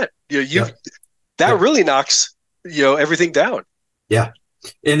 100%. That really knocks everything down. Yeah,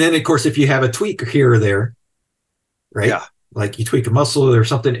 and then of course if you have a tweak here or there, right? Yeah, like you tweak a muscle or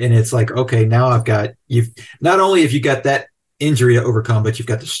something, and it's like, okay, now you've not only have you got that injury to overcome, but you've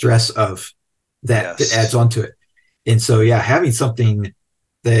got the stress of that that adds onto it. And so having something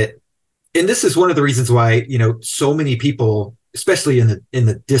that, and this is one of the reasons why so many people, especially in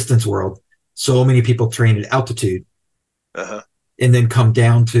the distance world, so many people train at altitude and then come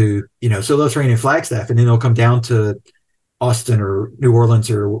down to, so they'll train in Flagstaff and then they'll come down to Austin or New Orleans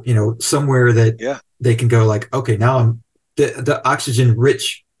or, somewhere that they can go like, okay, now I'm the oxygen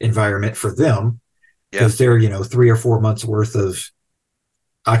rich environment for them because they're, 3 or 4 months worth of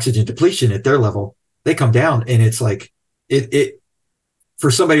oxygen depletion at their level. They come down and it's like it for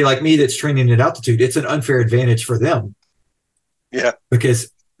somebody like me that's training at altitude, it's an unfair advantage for them. Yeah.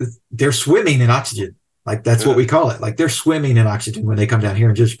 Because they're swimming in oxygen. Like that's what we call it. Like they're swimming in oxygen when they come down here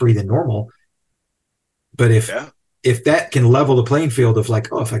and just breathe in normal. But if that can level the playing field of like,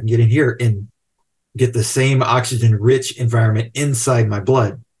 if I can get in here and get the same oxygen rich environment inside my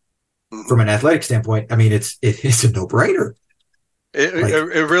blood from an athletic standpoint, it's a no brainer.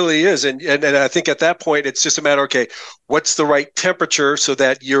 It really is. And I think at that point, it's just a matter, okay, what's the right temperature so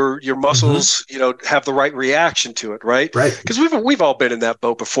that your muscles, have the right reaction to it, right? Right. Because we've all been in that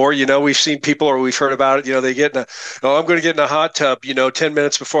boat before. We've seen people or we've heard about it, they get I'm going to get in a hot tub, 10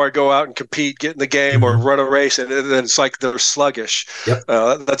 minutes before I go out and compete, get in the game or run a race. And then it's like they're sluggish. Yep.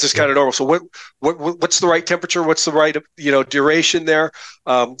 That's just kind of normal. So what's the right temperature? What's the right, duration there?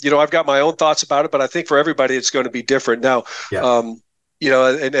 I've got my own thoughts about it, but I think for everybody, it's going to be different now. Yeah.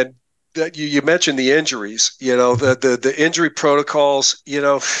 And that you mentioned the injuries, the injury protocols,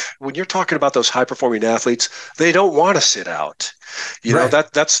 when you're talking about those high performing athletes, they don't want to sit out. Right.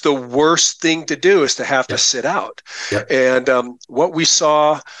 That's the worst thing to do, is to have to Yep. sit out. Yep. And what we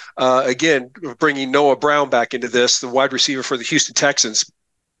saw, again, bringing Noah Brown back into this, the wide receiver for the Houston Texans,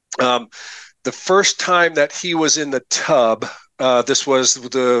 the first time that he was in the tub, this was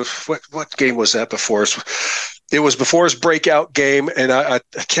what game was that before? It was before his breakout game, and I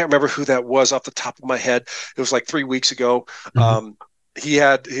can't remember who that was off the top of my head. It was like 3 weeks ago. Mm-hmm. He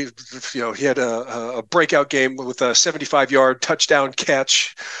had a breakout game with a 75-yard touchdown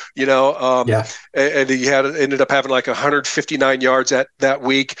catch, Yeah. and he ended up having like 159 yards that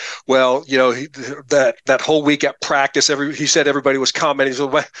week. Well, that whole week at practice, he said everybody was commenting,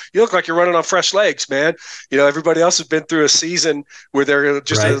 "Well, you look like you're running on fresh legs, man." Everybody else has been through a season where they're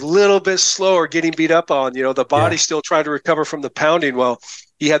just a little bit slower, getting beat up on. The body's still trying to recover from the pounding. Well,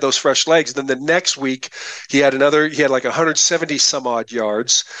 he had those fresh legs. Then the next week, he had like 170 some odd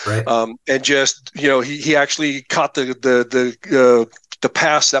yards, Right. and just he actually caught the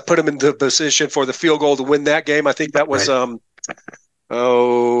pass that put him in the position for the field goal to win that game. I think that was I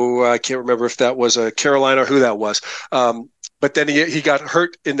can't remember if that was Carolina or who that was. But then he got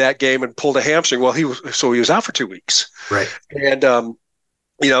hurt in that game and pulled a hamstring. Well, he was out for 2 weeks. Right. And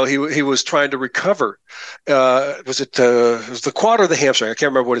he was trying to recover. It was the quad or the hamstring? I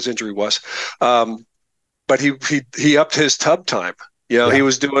can't remember what his injury was. But he upped his tub time. He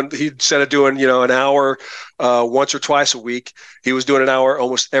was instead of doing an hour once or twice a week, he was doing an hour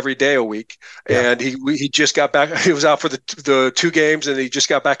almost every day a week. And he just got back. He was out for the 2 games, and he just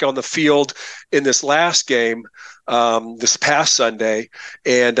got back on the field in this last game this past Sunday.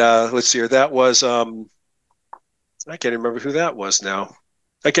 And let's see here, that was I can't remember who that was now.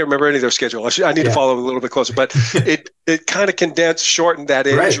 I can't remember any of their schedule. I need to follow a little bit closer, but it kind of shortened that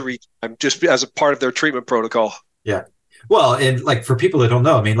injury time just as a part of their treatment protocol. Yeah. Well, and like for people that don't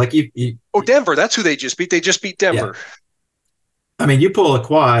know, I mean, like Denver, that's who they just beat. They just beat Denver. Yeah. I mean, you pull a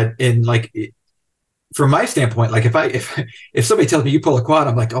quad, and like from my standpoint, like if somebody tells me you pull a quad,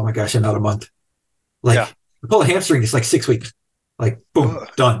 I'm like, oh my gosh, I'm out a month. Like pull a hamstring, it's like 6 weeks. Like boom,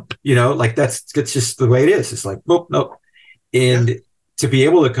 done. Like that's just the way it is. It's like boom, nope. And to be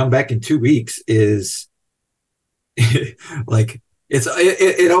able to come back in 2 weeks is like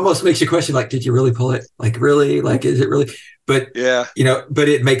it almost makes you question, like, did you really pull it? Like, really? Like, is it really? But but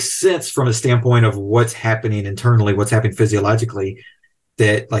it makes sense from a standpoint of what's happening internally, what's happening physiologically,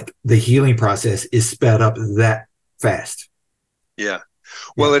 that like the healing process is sped up that fast. Yeah.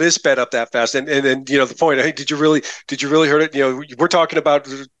 Well, it is sped up that fast. And the point, hey, did you really hurt it? We're talking about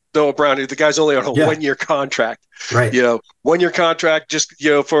Noah Brown, the guy's only on a 1-year contract, right? 1-year contract, just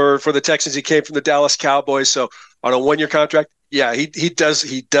for the Texans. He came from the Dallas Cowboys, so on a 1-year contract, he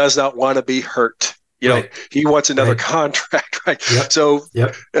does not want to be hurt. He wants another contract, right? Yep. So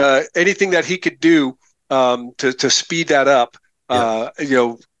anything that he could do to speed that up,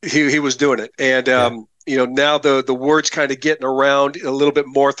 he was doing it, and now the word's kind of getting around a little bit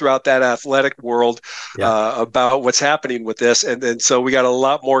more throughout that athletic world about what's happening with this. And so we got a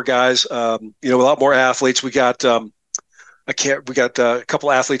lot more guys, a lot more athletes. We got a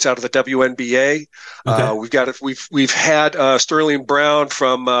couple athletes out of the WNBA. Okay. We've had Sterling Brown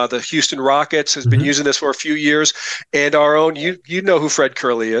from the Houston Rockets has been using this for a few years, and our own, you know who Fred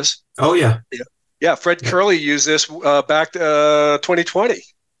Curley is. Oh yeah. Yeah. Fred Curley used this back 2020.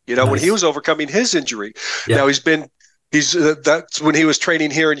 When he was overcoming his injury. Now that's when he was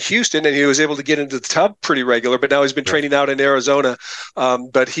training here in Houston, and he was able to get into the tub pretty regular, but now he's been training out in Arizona.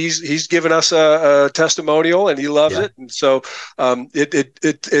 But he's given us a testimonial, and he loves it. And so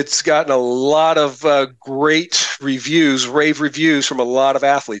it's gotten a lot of great rave reviews from a lot of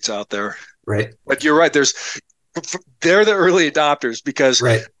athletes out there. Right. But you're right. They're the early adopters, because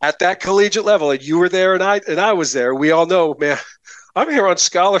at that collegiate level, and you were there and I was there, we all know, man, I'm here on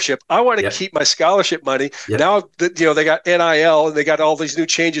scholarship. I want to keep my scholarship money. Now that they got NIL and they got all these new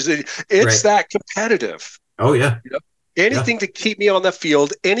changes, it's that competitive. Oh yeah. Anything to keep me on the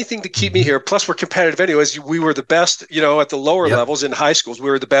field, anything to keep me here. Plus, we're competitive anyways. We were the best, at the lower levels in high schools. We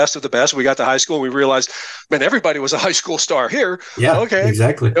were the best of the best. We got to high school and we realized, man, everybody was a high school star here. Yeah, okay,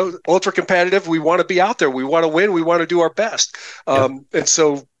 exactly. Ultra competitive. We want to be out there. We want to win. We want to do our best. And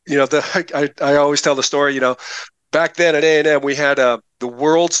so, I always tell the story, back then at A&M, we had the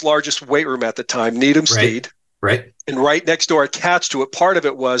world's largest weight room at the time, Needham Steed. Right. And right next door, attached to it, part of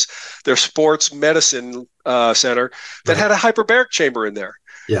it was their sports medicine center that had a hyperbaric chamber in there.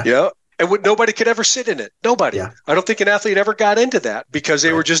 Yeah. And nobody could ever sit in it. Nobody. Yeah. I don't think an athlete ever got into that, because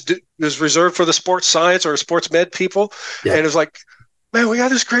they were it was reserved for the sports science or sports med people. Yeah. And it was like, man, we got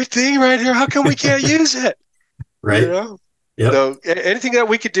this great thing right here. How come we can't use it? You Right. know, Yep. so anything that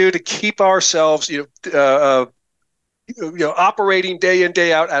we could do to keep ourselves, operating day in,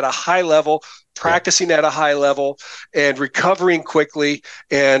 day out at a high level, Yep. practicing at a high level, and recovering quickly,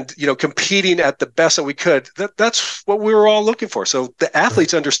 and competing at the best that we could. That's what we were all looking for. So the Right.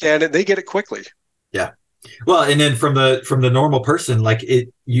 athletes understand it; they get it quickly. Yeah. Well, and then from the normal person, like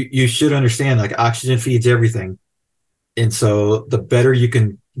you should understand, like oxygen feeds everything. And so the better you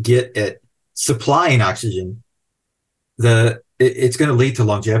can get at supplying oxygen, it's going to lead to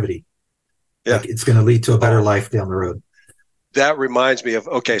longevity. Yeah. Like it's going to lead to a better life down the road. That reminds me of,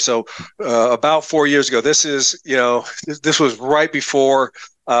 okay, so about 4 years ago, this was right before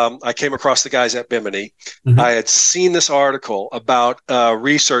I came across the guys at Bimini. Mm-hmm. I had seen this article about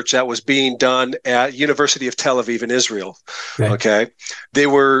research that was being done at University of Tel Aviv in Israel. Okay. They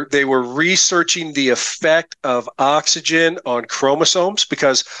were researching the effect of oxygen on chromosomes,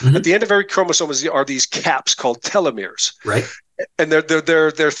 because at the end of every chromosome are these caps called telomeres. Right. And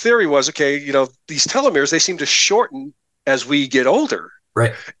their theory was, okay, these telomeres, they seem to shorten as we get older.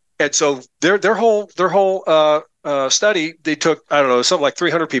 Right. And so their whole study, they took, I don't know, something like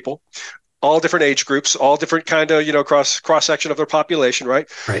 300 people, all different age groups, all different kind of, cross section of their population. Right.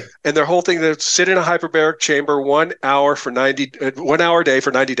 Right. And their whole thing, they sit in a hyperbaric chamber 1 hour a day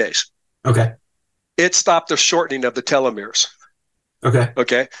for 90 days. Okay. It stopped the shortening of the telomeres. Okay.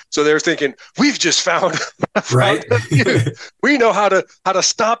 Okay. So they're thinking, we've just found right. We know how to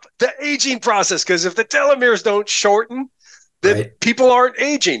stop the aging process, because if the telomeres don't shorten, then people aren't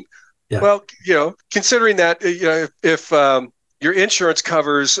aging. Yeah. Well, considering that, if your insurance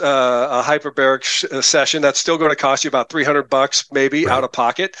covers a hyperbaric session, that's still going to cost you about $300 maybe out of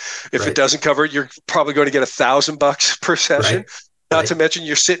pocket. If it doesn't cover it, you're probably going to get $1,000 per session. Right. Not to mention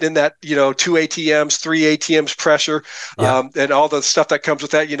you're sitting in that, 2 ATMs, 3 ATMs pressure, and all the stuff that comes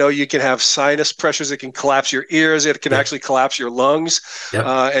with that. You can have sinus pressures. It can collapse your ears. It can actually collapse your lungs. Yep.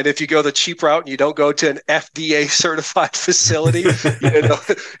 And if you go the cheap route and you don't go to an FDA certified facility,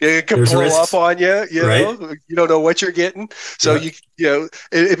 it can blow up on you. You don't know what you're getting. So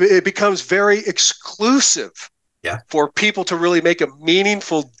it becomes very exclusive. Yeah. For people to really make a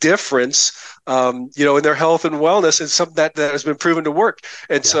meaningful difference, in their health and wellness, and something that has been proven to work.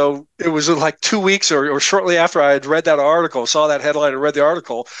 And so it was like 2 weeks or shortly after I had read that article, saw that headline and read the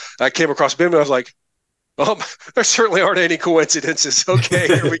article, I came across BIM and I was like, there certainly aren't any coincidences. Okay,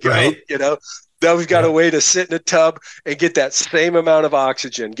 here we go. Right. Now we've got a way to sit in a tub and get that same amount of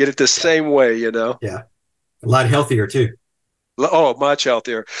oxygen, get it the same way, Yeah. A lot healthier too. Oh, much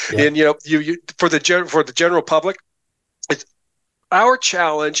healthier. Yeah. And you for the general public, our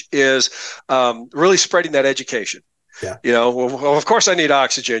challenge is really spreading that education. Yeah. Well, of course I need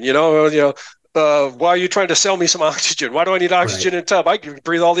oxygen. Why are you trying to sell me some oxygen? Why do I need oxygen in a tub? I can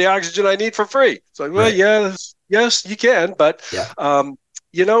breathe all the oxygen I need for free. It's like, well, yes, you can, but the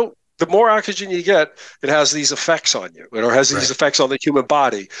more oxygen you get, it has these effects on you, or has these effects on the human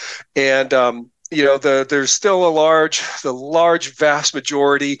body, and there's still the large vast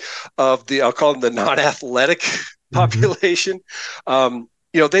majority of I'll call them the non-athletic population.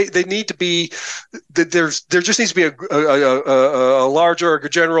 They need to be, there just needs to be a larger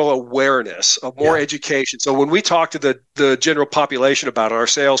general awareness, of more education. So when we talk to the general population about our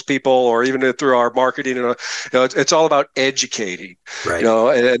salespeople, or even through our marketing, it's all about educating. Right.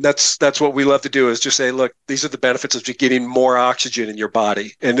 And that's what we love to do, is just say, look, these are the benefits of getting more oxygen in your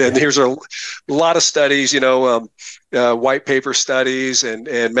body. And here's a lot of studies, white paper studies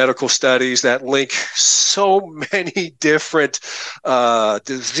and medical studies that link so many different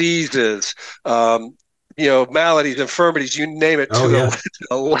diseases, maladies, infirmities, you name it,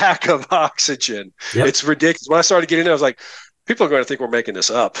 a lack of oxygen. Yep. It's ridiculous. When I started getting it, I was like, people are going to think we're making this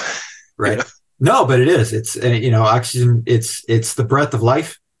up. Right. No, but it is. It's, oxygen, it's the breath of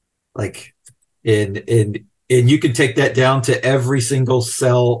life. Like, and you can take that down to every single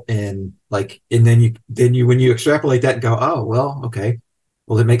cell, and then you when you extrapolate that and go, oh, well, okay.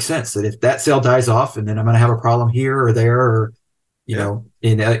 Well, it makes sense that if that cell dies off, and then I'm going to have a problem here or there, or, and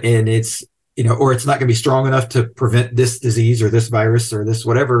it's, or it's not going to be strong enough to prevent this disease or this virus or this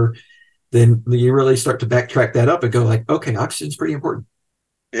whatever, then you really start to backtrack that up and go like, okay, oxygen's pretty important.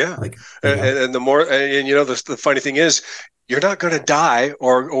 Yeah. And the more, and the funny thing is, you're not going to die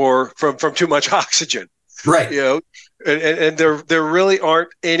or from too much oxygen. Right. And there really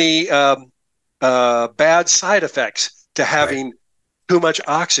aren't any bad side effects to having too much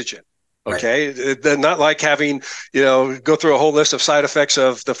oxygen. Okay. Right. They're not like having, go through a whole list of side effects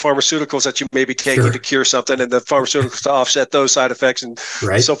of the pharmaceuticals that you may be taking to cure something, and the pharmaceuticals to offset those side effects, and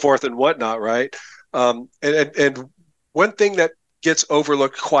so forth and whatnot. Right. And one thing that gets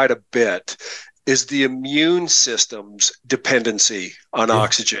overlooked quite a bit is the immune system's dependency on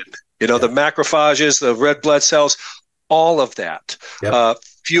oxygen. The macrophages, the red blood cells, all of that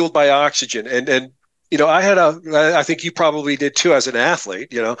fueled by oxygen. And I think you probably did too as an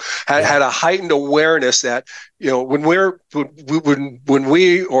athlete, had a heightened awareness that, when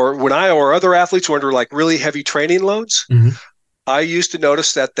I or other athletes were under like really heavy training loads, I used to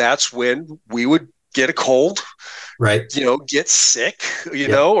notice that that's when we would get a cold, get sick,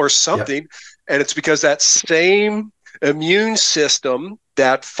 or something. And it's because that same immune system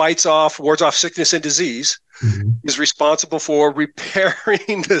that wards off sickness and disease is responsible for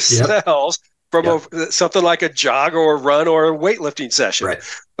repairing the cells from something like a jog or a run or a weightlifting session. Right.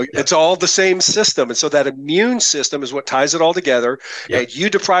 It's all the same system. And so that immune system is what ties it all together. And you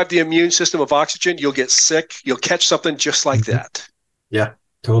deprive the immune system of oxygen, you'll get sick, you'll catch something just like that. Yeah,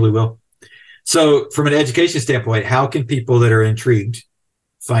 totally will. So from an education standpoint, how can people that are intrigued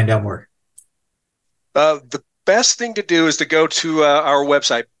find out more? The best thing to do is to go to our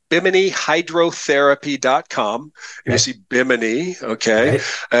website, BiminiHydrotherapy.com. And you see Bimini,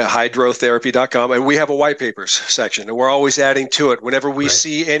 hydrotherapy.com. And we have a white papers section, and we're always adding to it. Whenever we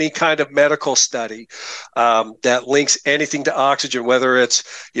see any kind of medical study that links anything to oxygen, whether it's,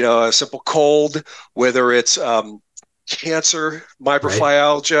 a simple cold, whether it's cancer,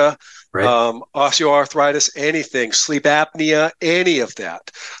 fibromyalgia, osteoarthritis, anything, sleep apnea, any of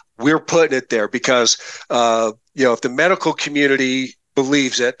that, we're putting it there because, if the medical community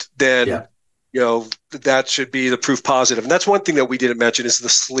believes it, then, that should be the proof positive. And that's one thing that we didn't mention is the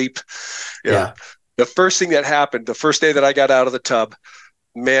sleep. The first thing that happened, the first day that I got out of the tub,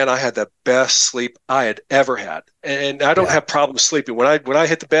 man, I had the best sleep I had ever had. And I don't have problems sleeping. When I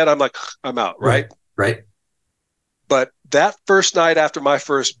hit the bed, I'm like, I'm out. Right. But that first night after my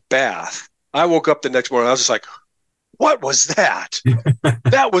first bath, I woke up the next morning. I was just like, what was that?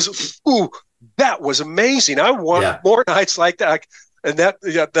 That was amazing. I want more nights like that. And that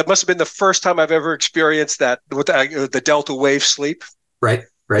must have been the first time I've ever experienced that with the delta wave sleep. Right.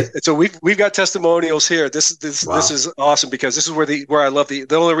 And so we've got testimonials here. This is awesome because this is where I love the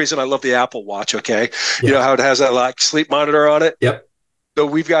only reason I love the Apple Watch. Okay, you know how it has that like sleep monitor on it. Yep. So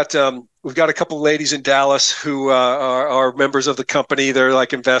we've got a couple of ladies in Dallas who are members of the company. They're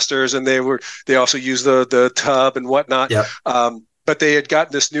like investors, and they also use the tub and whatnot. Yep. But they had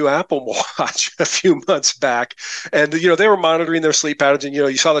gotten this new Apple Watch a few months back, and they were monitoring their sleep patterns. And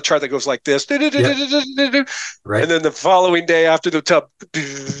you saw the chart that goes like this, right? And then the following day after the tub,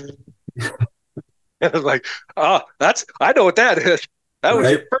 and I was like, I know what that is. That was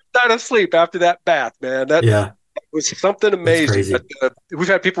your first night of sleep after that bath, man. That was something amazing. But, we've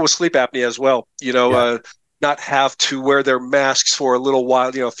had people with sleep apnea as well. Not have to wear their masks for a little while.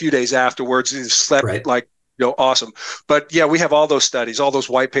 A few days afterwards, they slept like. Awesome. But we have all those studies, all those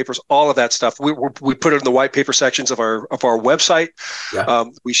white papers, all of that stuff. We put it in the white paper sections of our website. Yeah.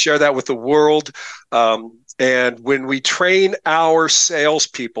 We share that with the world. And when we train our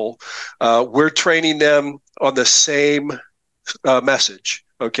salespeople, we're training them on the same message.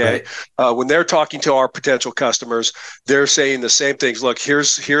 Okay. Right. When they're talking to our potential customers, they're saying the same things. Look,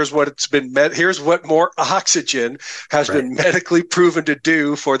 here's what it's been here's what more oxygen has been medically proven to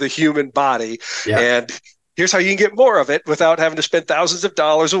do for the human body. Yeah. And here's how you can get more of it without having to spend thousands of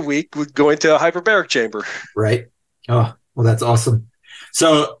dollars a week with going to a hyperbaric chamber. Right. Oh, well, that's awesome.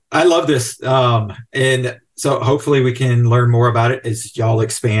 So I love this. And so hopefully we can learn more about it as y'all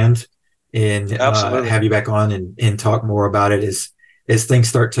expand and have you back on and talk more about it as things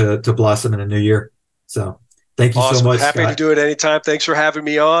start to blossom in the new year. So thank you so much, Happy Scott. to do it anytime. Thanks for having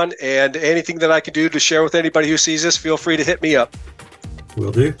me on. And anything that I can do to share with anybody who sees this, feel free to hit me up.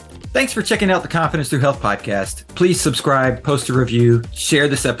 Will do. Thanks for checking out the Confidence Through Health podcast. Please subscribe, post a review, share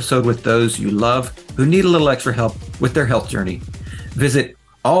this episode with those you love who need a little extra help with their health journey. Visit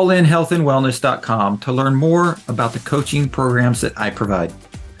allinhealthandwellness.com to learn more about the coaching programs that I provide.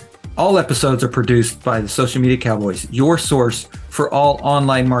 All episodes are produced by the Social Media Cowboys, your source for all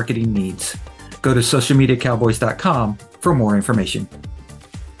online marketing needs. Go to socialmediacowboys.com for more information.